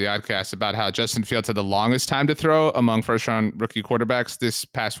too on the Oddcast, about how Justin Fields had the longest time to throw among first-round rookie quarterbacks this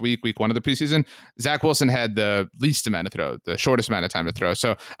past week 1 of the preseason. Zach Wilson had the least amount to throw, the shortest amount of time to throw.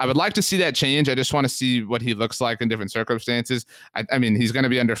 So I would like to see that change. I just want to see what he looks like in different circumstances. I mean, he's going to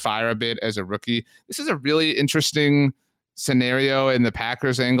be under fire a bit as a rookie. This is a really interesting scenario in the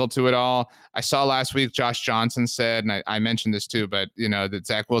Packers angle to it all. I saw last week Josh Johnson said, and I mentioned this too, but that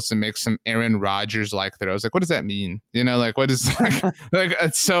Zach Wilson makes some Aaron Rodgers like throws. Like, what does that mean? What is like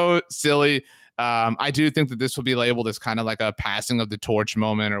it's so silly. I do think that this will be labeled as kind of like a passing of the torch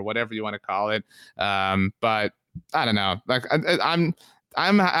moment or whatever you want to call it. But I don't know. Like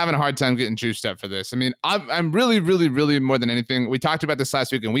I'm having a hard time getting juiced up for this. I mean, I'm really, really, really more than anything. We talked about this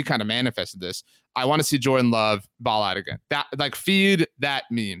last week and we kind of manifested this. I want to see Jordan Love ball out again. That like feed that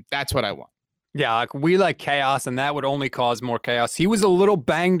meme. That's what I want. Yeah, like we like chaos, and that would only cause more chaos. He was a little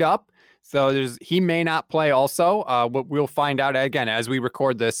banged up, so he may not play also. But we'll find out again as we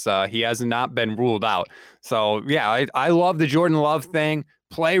record this. He has not been ruled out. So yeah, I love the Jordan Love thing.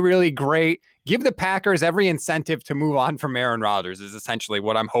 Play really great. Give the Packers every incentive to move on from Aaron Rodgers is essentially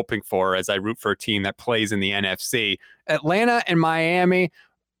what I'm hoping for as I root for a team that plays in the NFC. Atlanta and Miami.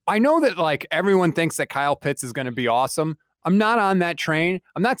 I know that like everyone thinks that Kyle Pitts is going to be awesome. I'm not on that train.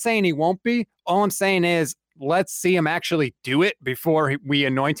 I'm not saying he won't be. All I'm saying is let's see him actually do it before we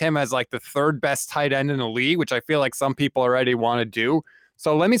anoint him as like the third best tight end in the league, which I feel like some people already want to do.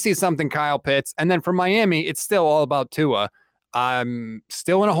 So let me see something Kyle Pitts. And then for Miami, it's still all about Tua. I'm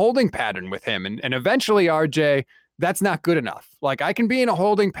still in a holding pattern with him. And eventually, RJ, that's not good enough. Like I can be in a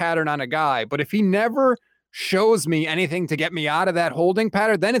holding pattern on a guy, but if he never shows me anything to get me out of that holding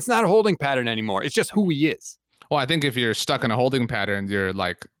pattern, then it's not a holding pattern anymore. It's just who he is. Well, I think if you're stuck in a holding pattern, you're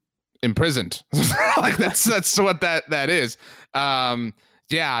like imprisoned. Like that's what that is.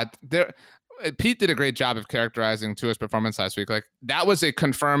 Yeah, Pete did a great job of characterizing Tua's performance last week. Like that was a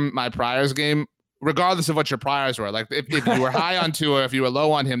confirm my priors game, regardless of what your priors were. Like if you were high on Tua, if you were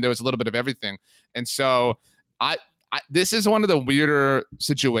low on him, there was a little bit of everything. And so this is one of the weirder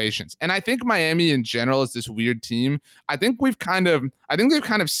situations. And I think Miami in general is this weird team. I think they've kind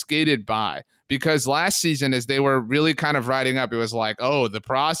of skated by, because last season, as they were really kind of riding up, it was like, oh, the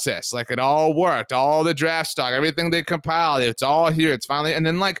process, like it all worked, all the draft stock, everything they compiled, it's all here, it's finally, and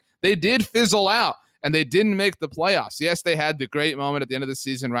then like they did fizzle out and they didn't make the playoffs. Yes, they had the great moment at the end of the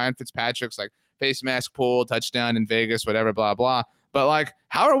season, Ryan Fitzpatrick's like face mask pull, touchdown in Vegas, whatever, blah, blah. But like,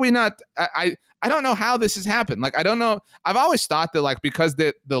 how are we not, I don't know how this has happened. Like, I don't know. I've always thought that like, because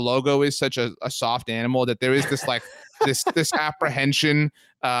the logo is such a soft animal, that there is this like, this apprehension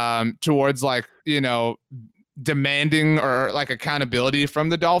towards like, demanding or like accountability from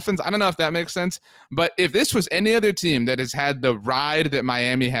the Dolphins. I don't know if that makes sense, but if this was any other team that has had the ride that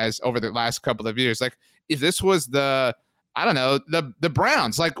Miami has over the last couple of years, like if this was the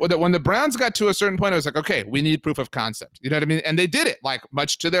Browns, like when the Browns got to a certain point, it was like, okay, we need proof of concept. You know what I mean? And they did it, like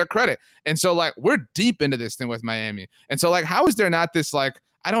much to their credit. And so like, we're deep into this thing with Miami. And so like, how is there not this, like,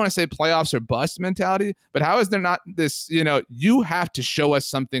 I don't want to say playoffs or bust mentality, but how is there not this, you have to show us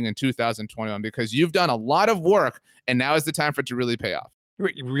something in 2021 because you've done a lot of work and now is the time for it to really pay off.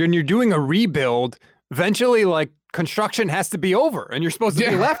 When you're doing a rebuild, eventually like construction has to be over and you're supposed to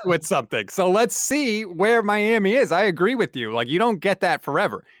be left with something. So let's see where Miami is. I agree with you. Like you don't get that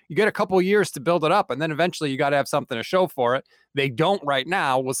forever. You get a couple of years to build it up and then eventually you got to have something to show for it. They don't right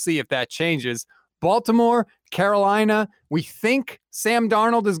now. We'll see if that changes. Baltimore, Carolina, we think Sam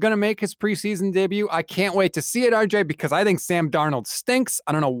Darnold is going to make his preseason debut. I can't wait to see it, RJ, because I think Sam Darnold stinks.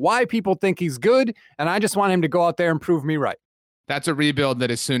 I don't know why people think he's good, and I just want him to go out there and prove me right. That's a rebuild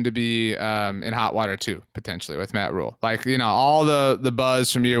that is soon to be in hot water too, potentially with Matt Rule. Like, all the buzz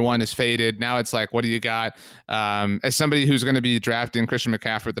from year one is faded. Now it's like, what do you got? As somebody who's going to be drafting Christian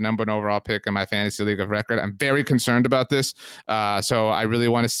McCaffrey, the #1 overall pick in my fantasy league of record, I'm very concerned about this. So I really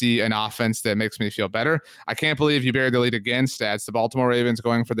want to see an offense that makes me feel better. I can't believe you buried the lead again, Stats. The Baltimore Ravens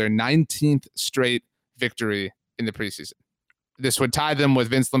going for their 19th straight victory in the preseason. This would tie them with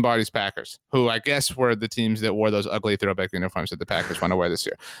Vince Lombardi's Packers, who I guess were the teams that wore those ugly throwback uniforms that the Packers want to wear this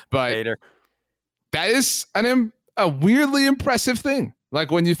year. But Hater. that is a weirdly impressive thing. Like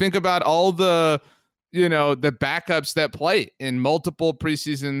when you think about all the, the backups that play in multiple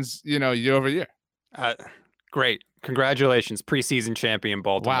preseasons, year over year. Great. Congratulations, preseason champion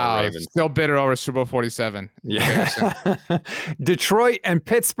Baltimore Ravens. Still bitter over Super Bowl 47. Yeah. Detroit and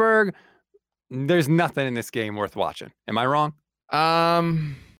Pittsburgh. There's nothing in this game worth watching. Am I wrong?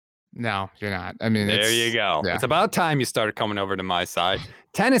 No, you're not. I mean, there you go. Yeah. It's about time you started coming over to my side.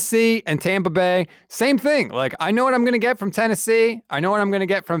 Tennessee and Tampa Bay, same thing. Like, I know what I'm going to get from Tennessee. I know what I'm going to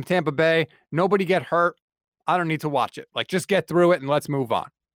get from Tampa Bay. Nobody get hurt. I don't need to watch it. Like, just get through it and let's move on.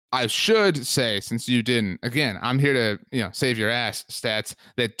 I should say, since you didn't, again, I'm here to, save your ass, Stats,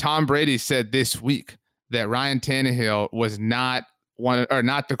 that Tom Brady said this week that Ryan Tannehill was not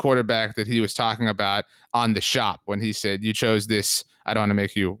the quarterback that he was talking about on the shop when he said, you chose this. I don't want to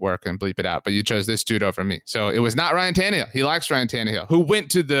make you work and bleep it out, but you chose this dude over me. So it was not Ryan Tannehill. He likes Ryan Tannehill, who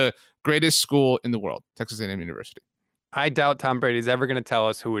went to the greatest school in the world, Texas A&M University. I doubt Tom Brady's ever going to tell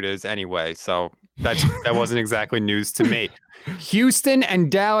us who it is anyway. So that wasn't exactly news to me. Houston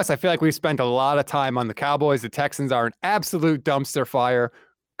and Dallas. I feel like we've spent a lot of time on the Cowboys. The Texans are an absolute dumpster fire.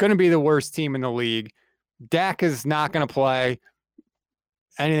 Going to be the worst team in the league. Dak is not going to play.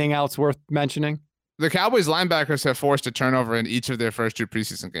 Anything else worth mentioning? The Cowboys linebackers have forced a turnover in each of their first 2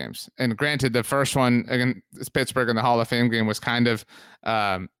 preseason games. And granted, the first one against Pittsburgh in the Hall of Fame game was kind of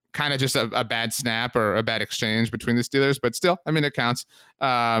just a bad snap or a bad exchange between the Steelers, but still, I mean, it counts.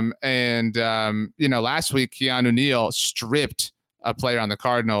 Last week, Keanu Neal stripped a player on the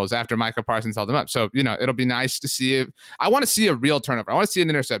Cardinals after Micah Parsons held him up. So, it'll be nice to see it. I want to see a real turnover. I want to see an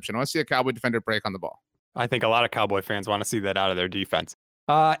interception. I want to see a Cowboy defender break on the ball. I think a lot of Cowboy fans want to see that out of their defense.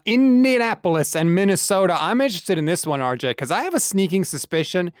 Indianapolis and Minnesota. I'm interested in this one, RJ, because I have a sneaking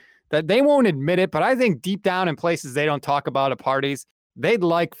suspicion that they won't admit it, but I think deep down in places they don't talk about at parties, they'd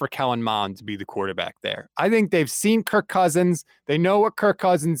like for Kellen Mond to be the quarterback there. I think they've seen Kirk Cousins. They know what Kirk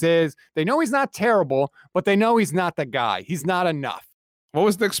Cousins is. They know he's not terrible, but they know he's not the guy. He's not enough. What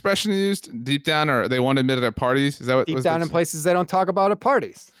was the expression you usused? Deep down, or they won't admit it at parties? Is that what? Deep down in places they don't talk about at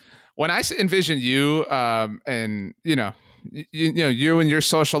parties. When I envision you, you and your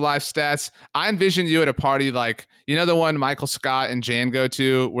social life, Stats, I envision you at a party like, the one Michael Scott and Jan go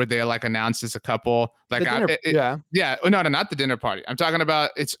to where they like announced as a couple. Like, yeah. Oh, no, not the dinner party. I'm talking about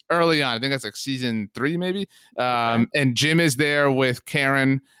it's early on. I think that's like season 3, maybe. Okay. And Jim is there with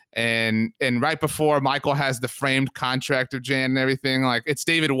Karen. And right before Michael has the framed contract of Jan and everything, like it's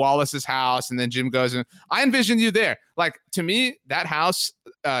David Wallace's house. And then Jim goes and I envision you there. Like, to me, that house,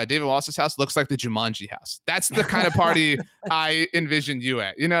 David Wallace's house, looks like the Jumanji house. That's the kind of party I envision you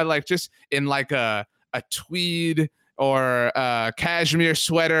at, like just in like a tweed or a cashmere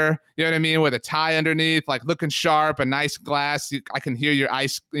sweater, you know what I mean? With a tie underneath, like looking sharp, a nice glass. I can hear your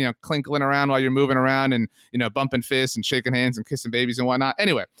ice, clinkling around while you're moving around and, bumping fists and shaking hands and kissing babies and whatnot.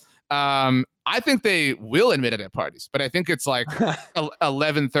 Anyway, I think they will admit it at parties, but I think it's like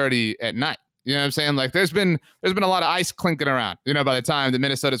 11:30 at night. You know what I'm saying? Like there's been a lot of ice clinking around, by the time that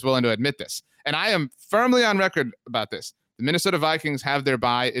Minnesota's willing to admit this. And I am firmly on record about this. The Minnesota Vikings have their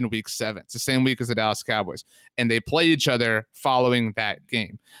bye in week 7. It's the same week as the Dallas Cowboys. And they play each other following that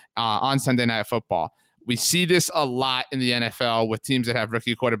game on Sunday Night Football. We see this a lot in the NFL with teams that have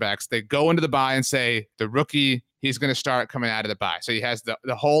rookie quarterbacks. They go into the bye and say, the rookie, he's going to start coming out of the bye. So he has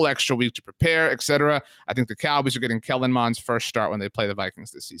the whole extra week to prepare, etc. I think the Cowboys are getting Kellen Mond's first start when they play the Vikings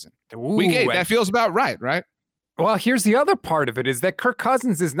this season. Week 8, that feels about right? Well, here's the other part of it is that Kirk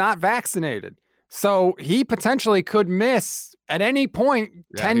Cousins is not vaccinated. So he potentially could miss at any point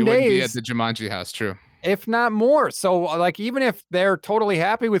 10 days. Be at the Jumanji house, true. If not more. So like, even if they're totally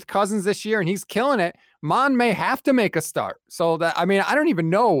happy with Cousins this year and he's killing it, Mon may have to make a start. So that, I mean, I don't even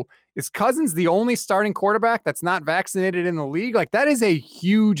know. Is Cousins the only starting quarterback that's not vaccinated in the league? Like, that is a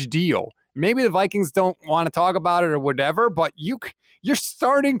huge deal. Maybe the Vikings don't want to talk about it or whatever, but your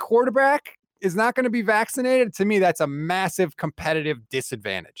starting quarterback is not going to be vaccinated. To me, that's a massive competitive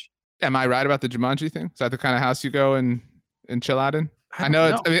disadvantage. Am I right about the Jumanji thing? Is that the kind of house you go and chill out in? I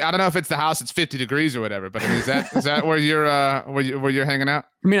know. I mean, I don't know if it's the house. It's 50 degrees or whatever. But I mean, is that where you're where you're hanging out?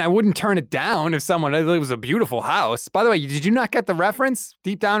 I mean, I wouldn't turn it down if someone. It was a beautiful house. By the way, did you not get the reference?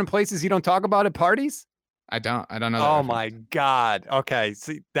 Deep down in places you don't talk about at parties. I don't know. Oh my God. Okay.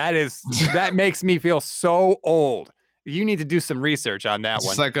 See, that makes me feel so old. You need to do some research on that one.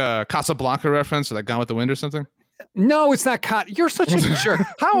 It's like a Casablanca reference, or like Gone with the Wind or something. No, it's not. You're such a jerk.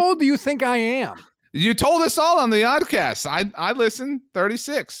 How old do you think I am? You told us all on the Oddcast. I listened.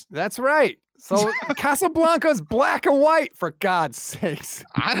 36. That's right. So Casablanca's black and white, for God's sakes.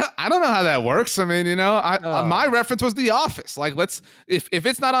 I don't know how that works. I mean, my reference was The Office. Like, if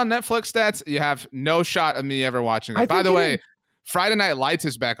it's not on Netflix, stats, you have no shot of me ever watching it. By the way, Friday Night Lights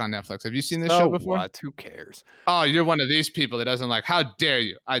is back on Netflix. Have you seen this show before? What? Who cares? Oh, you're one of these people that doesn't like. How dare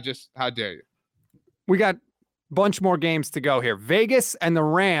you? How dare you? We got bunch more games to go here. Vegas and the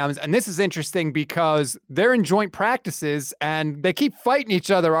Rams, and this is interesting because they're in joint practices and they keep fighting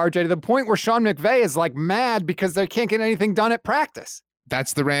each other, RJ, to the point where Sean McVay is like mad because they can't get anything done at practice.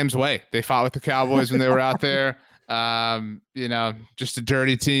 That's the Rams way. They fought with the Cowboys when they were out there. Just a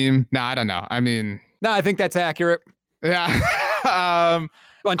dirty team. No, I don't know. I mean, no, I think that's accurate. Yeah.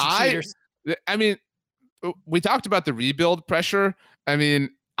 Bunch of cheaters. I mean, we talked about the rebuild pressure. I mean,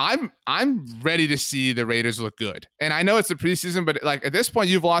 I'm ready to see the Raiders look good. And I know it's the preseason, but like at this point,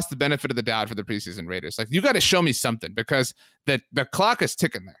 you've lost the benefit of the doubt for the preseason Raiders. Like, you got to show me something because the clock is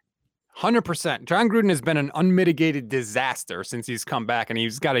ticking there. 100%. John Gruden has been an unmitigated disaster since he's come back, and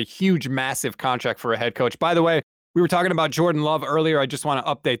he's got a huge, massive contract for a head coach. By the way, we were talking about Jordan Love earlier. I just want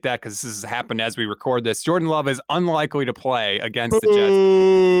to update that because this has happened as we record this. Jordan Love is unlikely to play against the Jets.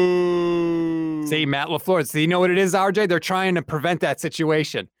 See, Matt LaFleur. See, you know what it is, RJ? They're trying to prevent that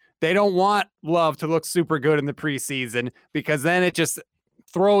situation. They don't want Love to look super good in the preseason because then it just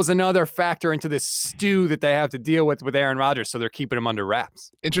throws another factor into this stew that they have to deal with Aaron Rodgers. So they're keeping him under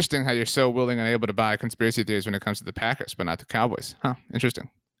wraps. Interesting how you're so willing and able to buy conspiracy theories when it comes to the Packers, but not the Cowboys. Huh? Interesting.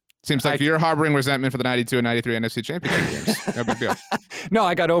 Seems like you're harboring resentment for the 92 and 93 NFC Championship games. No big deal. No,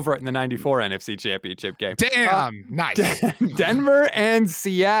 I got over it in the 94 NFC Championship game. Damn, nice. Denver and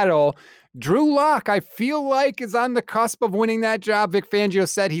Seattle. Drew Lock, I feel like, is on the cusp of winning that job. Vic Fangio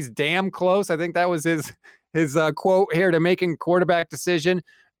said he's damn close. I think that was his quote here to making quarterback decision.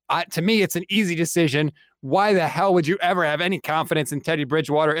 To me, it's an easy decision. Why the hell would you ever have any confidence in Teddy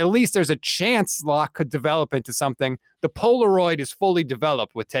Bridgewater? At least there's a chance Lock could develop into something. The Polaroid is fully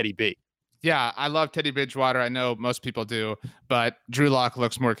developed with Teddy B. Yeah, I love Teddy Bridgewater. I know most people do, but Drew Lock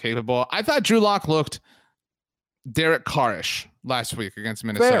looks more capable. I thought Drew Lock looked Derek Carr-ish last week against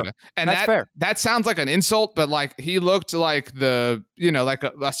Minnesota. Fair. And that's fair. That sounds like an insult, but like he looked like like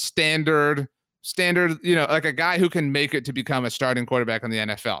a standard, like a guy who can make it to become a starting quarterback in the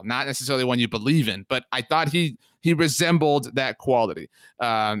NFL. Not necessarily one you believe in, but I thought he resembled that quality.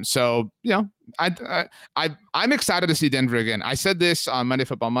 I'm excited to see Denver again. I said this on Monday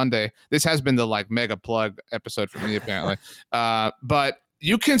Football Monday. This has been the like mega plug episode for me apparently. But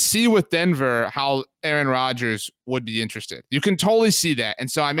you can see with Denver how Aaron Rodgers would be interested. You can totally see that.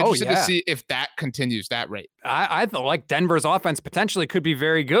 And so I'm interested to see if that continues that rate. I feel like Denver's offense potentially could be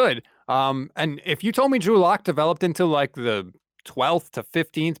very good. And if you told me Drew Lock developed into like the 12th to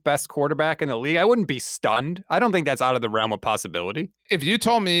 15th best quarterback in the league, I wouldn't be stunned. I don't think that's out of the realm of possibility. If you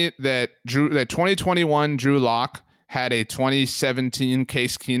told me that 2021 Drew Lock had a 2017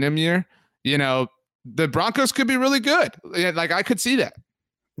 Case Keenum year, the Broncos could be really good. Like I could see that.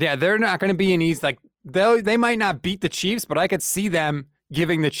 Yeah, they're not going to be an easy, like they might not beat the Chiefs, but I could see them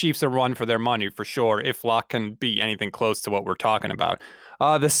giving the Chiefs a run for their money for sure if Lock can be anything close to what we're talking about.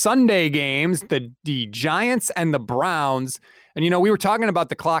 The Sunday games, the Giants and the Browns. And, we were talking about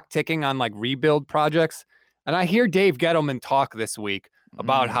the clock ticking on like rebuild projects. And I hear Dave Gettleman talk this week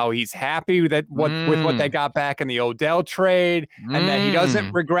about how he's happy with what they got back in the Odell trade and that he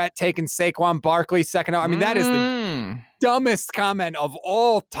doesn't regret taking Saquon Barkley second out. I mean, that is the dumbest comment of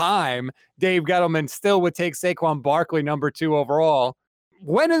all time. Dave Gettleman still would take Saquon Barkley number 2 overall.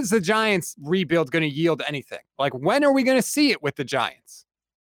 When is the Giants rebuild going to yield anything? Like, when are we going to see it with the Giants?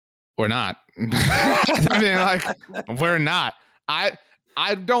 We're not. I mean, like, we're not. I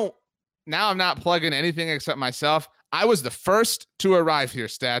don't. Now I'm not plugging anything except myself. I was the first to arrive here,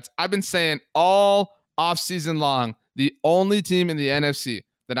 Stats. I've been saying all offseason long, the only team in the NFC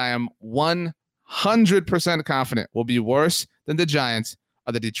that I am 100% confident will be worse than the Giants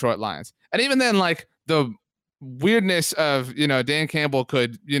are the Detroit Lions. And even then, like, the weirdness of, Dan Campbell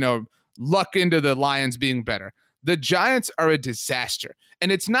could, luck into the Lions being better. The Giants are a disaster. And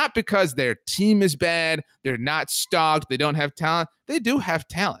it's not because their team is bad. They're not stocked. They don't have talent. They do have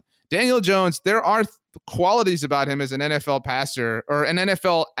talent. Daniel Jones, there are qualities about him as an NFL passer or an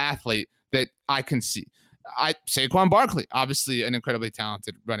NFL athlete that I can see. Saquon Barkley, obviously an incredibly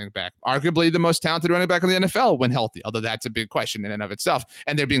talented running back, arguably the most talented running back in the NFL when healthy, although that's a big question in and of itself.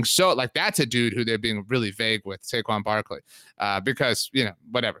 And they're being so like, that's a dude who they're being really vague with, Saquon Barkley, because,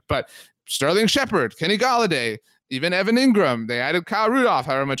 whatever. But Sterling Shepard, Kenny Golladay, even Evan Ingram, they added Kyle Rudolph,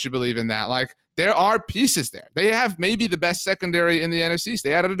 however much you believe in that. Like, there are pieces there. They have maybe the best secondary in the NFC.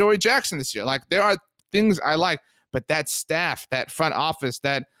 They added Adoree Jackson this year. Like, there are things I like, but that staff, that front office,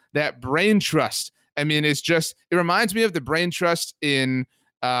 that brain trust, I mean, it reminds me of the brain trust in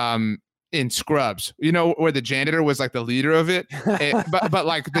Scrubs, where the janitor was like the leader of it. But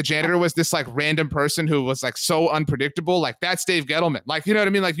like the janitor was this like random person who was like so unpredictable. Like, that's Dave Gettleman. Like, you know what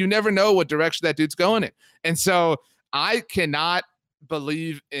I mean? Like, you never know what direction that dude's going in. And so I cannot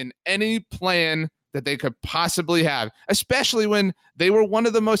believe in any plan that they could possibly have, especially when they were one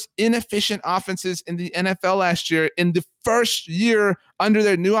of the most inefficient offenses in the NFL last year in the first year under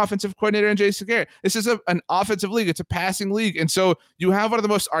their new offensive coordinator in Jason Garrett. This is an offensive league. It's a passing league. And so you have one of the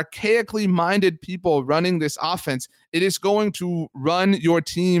most archaically minded people running this offense. It is going to run your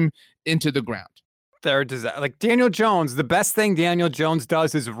team into the ground. Like Daniel Jones, the best thing Daniel Jones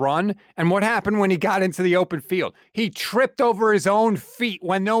does is run. And what happened when he got into the open field? He tripped over his own feet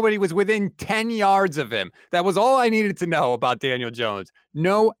when nobody was within 10 yards of him. That was all I needed to know about Daniel Jones.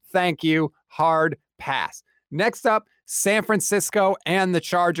 No, thank you. Hard pass. Next up, San Francisco and the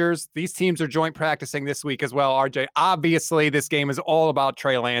Chargers. These teams are joint practicing this week as well, RJ. Obviously, this game is all about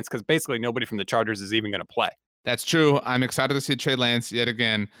Trey Lance because basically nobody from the Chargers is even going to play. That's true. I'm excited to see Trey Lance yet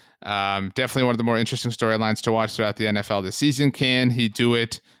again. Definitely one of the more interesting storylines to watch throughout the NFL this season. Can he do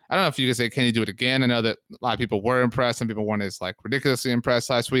it? I don't know if you could say, can he do it again? I know that a lot of people were impressed. Some people weren't as like ridiculously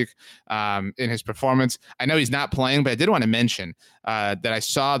impressed last week in his performance. I know he's not playing, but I did want to mention that I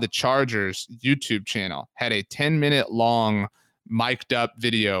saw the Chargers YouTube channel had a 10-minute long mic'd up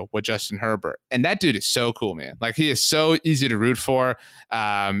video with Justin Herbert. And that dude is so cool, man. Like, he is so easy to root for.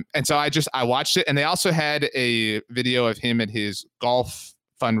 And so I watched it. And they also had a video of him at his golf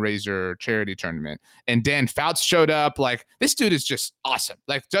fundraiser charity tournament. And Dan Fouts showed up. Like, this dude is just awesome.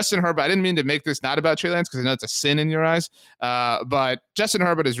 Like, Justin Herbert, I didn't mean to make this not about Trey Lance because I know it's a sin in your eyes. But Justin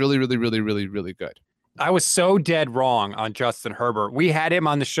Herbert is really, really, really, really, really good. I was so dead wrong on Justin Herbert. We had him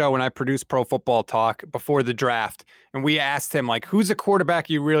on the show when I produced Pro Football Talk before the draft, and we asked him, like, who's a quarterback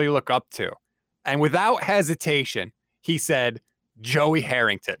you really look up to? And without hesitation, he said, Joey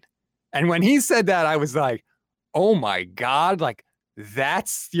Harrington. And when he said that, I was like, oh my God, like,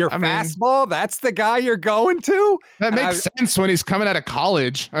 that's your fastball? That's the guy you're going to? That makes sense when he's coming out of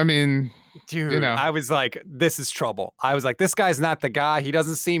college. I mean, dude, I was like, this is trouble. I was like, this guy's not the guy. He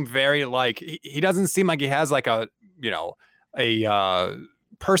doesn't seem very like, he doesn't seem like he has like a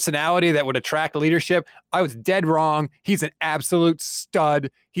personality that would attract leadership. I was dead wrong. He's an absolute stud.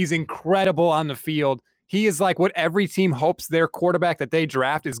 He's incredible on the field. He is like what every team hopes their quarterback that they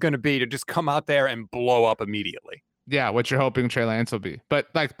draft is going to be, to just come out there and blow up immediately. Yeah, what you're hoping Trey Lance will be. But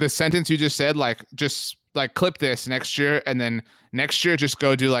like the sentence you just said, like, just like clip this next year, and then next year just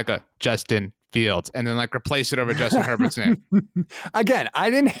go do like a Justin Fields and then like replace it over Justin Herbert's name. Again, I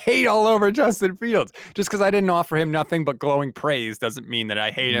didn't hate all over Justin Fields. Just because I didn't offer him nothing but glowing praise doesn't mean that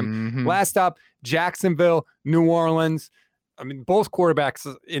I hate him. Mm-hmm. Last up, Jacksonville, New Orleans. I mean, both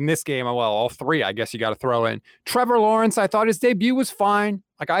quarterbacks in this game, well, all three, I guess you got to throw in. Trevor Lawrence, I thought his debut was fine.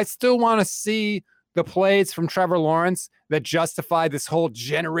 Like, I still want to see the plays from Trevor Lawrence that justify this whole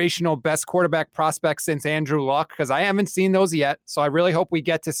generational best quarterback prospect since Andrew Luck, because I haven't seen those yet. So I really hope we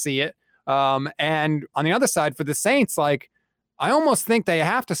get to see it. And on the other side, for the Saints, like, I almost think they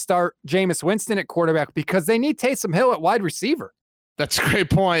have to start Jameis Winston at quarterback because they need Taysom Hill at wide receiver. That's a great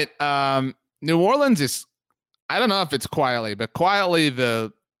point. New Orleans is, I don't know if it's quietly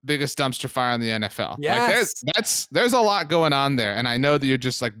the biggest dumpster fire in the NFL. Yes. Like, there's a lot going on there. And I know that you're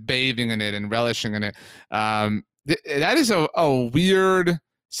just like bathing in it and relishing in it. That is a weird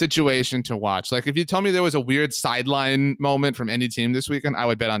situation to watch. Like, if you told me there was a weird sideline moment from any team this weekend, I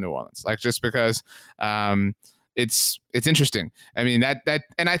would bet on New Orleans. Like, just because it's interesting. I mean, that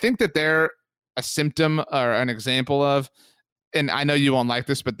and I think that they're a symptom or an example of, and I know you won't like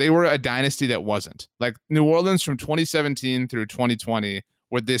this, but they were a dynasty that wasn't. Like, New Orleans from 2017 through 2020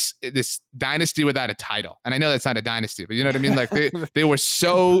 were this dynasty without a title. And I know that's not a dynasty, but you know what I mean? Like, they were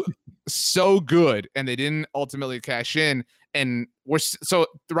so good, and they didn't ultimately cash in. And so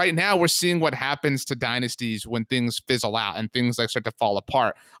right now we're seeing what happens to dynasties when things fizzle out and things like start to fall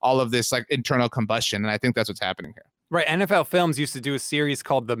apart. All of this like internal combustion. And I think that's what's happening here. Right. NFL Films used to do a series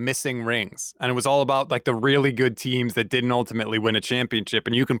called The Missing Rings, and it was all about like the really good teams that didn't ultimately win a championship.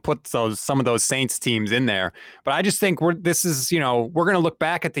 And you can put some of those Saints teams in there. But I just think we're going to look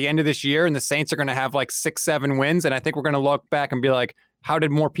back at the end of this year and the Saints are going to have like 6-7 wins. And I think we're going to look back and be like, how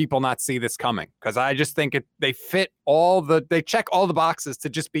did more people not see this coming? Because I just think they check all the boxes to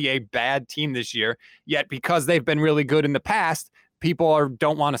just be a bad team this year. Yet because they've been really good in the past, people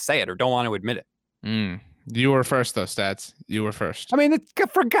don't want to say it or don't want to admit it. You were first, though, Stats. You were first. I mean,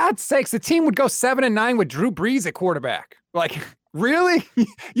 for God's sakes, the team would go 7-9 with Drew Brees at quarterback. Like, really?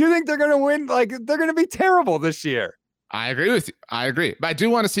 You think they're going to win? Like, they're going to be terrible this year. I agree with you. I agree. But I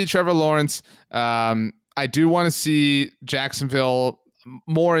do want to see Trevor Lawrence. I do want to see Jacksonville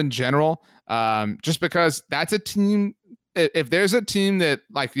more in general, just because that's a team. If there's a team that,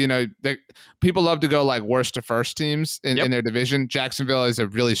 like, that people love to go like worst to first teams in their division, Jacksonville is a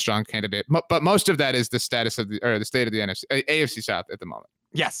really strong candidate. But most of that is the status of the state of the AFC South at the moment.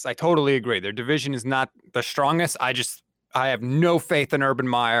 Yes, I totally agree. Their division is not the strongest. I have no faith in Urban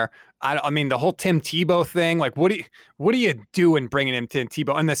Meyer. I mean, the whole Tim Tebow thing, like, what do you do in bringing him Tim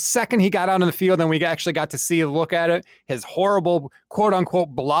Tebow? And the second he got out on the field and we actually got to see a look at it, his horrible, quote unquote,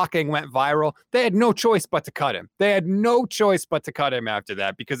 blocking went viral. They had no choice but to cut him. They had no choice but to cut him after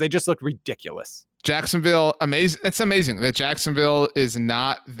that because they just looked ridiculous. Jacksonville, amazing. It's amazing that Jacksonville is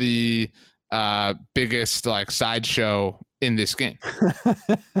not the biggest like sideshow in this game.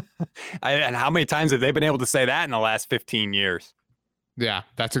 And how many times have they been able to say that in the last 15 years? Yeah,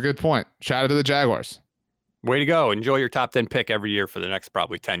 that's a good point. Shout out to the Jaguars. Way to go. Enjoy your top 10 pick every year for the next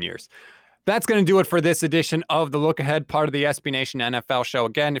probably 10 years. That's going to do it for this edition of the Look Ahead, part of the SB Nation NFL show.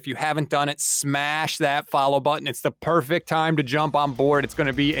 Again, if you haven't done it, smash that follow button. It's the perfect time to jump on board. It's going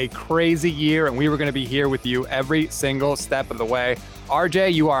to be a crazy year, and we were going to be here with you every single step of the way.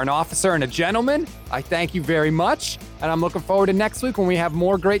 RJ, you are an officer and a gentleman. I thank you very much, and I'm looking forward to next week when we have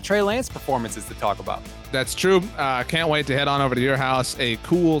more great Trey Lance performances to talk about. That's true. Can't wait to head on over to your house. A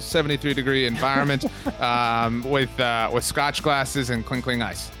cool 73-degree environment with Scotch glasses and clinking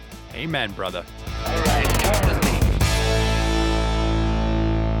ice. Amen, brother. All right, start the lead.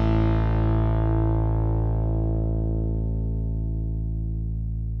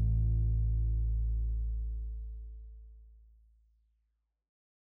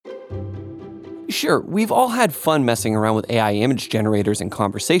 Sure, we've all had fun messing around with AI image generators and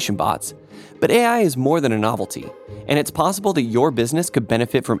conversation bots, but AI is more than a novelty, and it's possible that your business could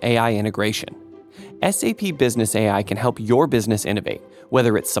benefit from AI integration. SAP Business AI can help your business innovate,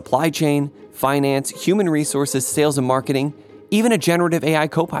 whether it's supply chain, finance, human resources, sales and marketing, even a generative AI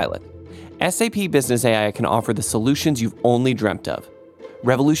copilot. SAP Business AI can offer the solutions you've only dreamt of.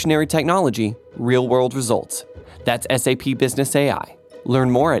 Revolutionary technology, real-world results. That's SAP Business AI. Learn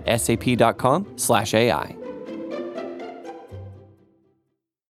more at sap.com/AI.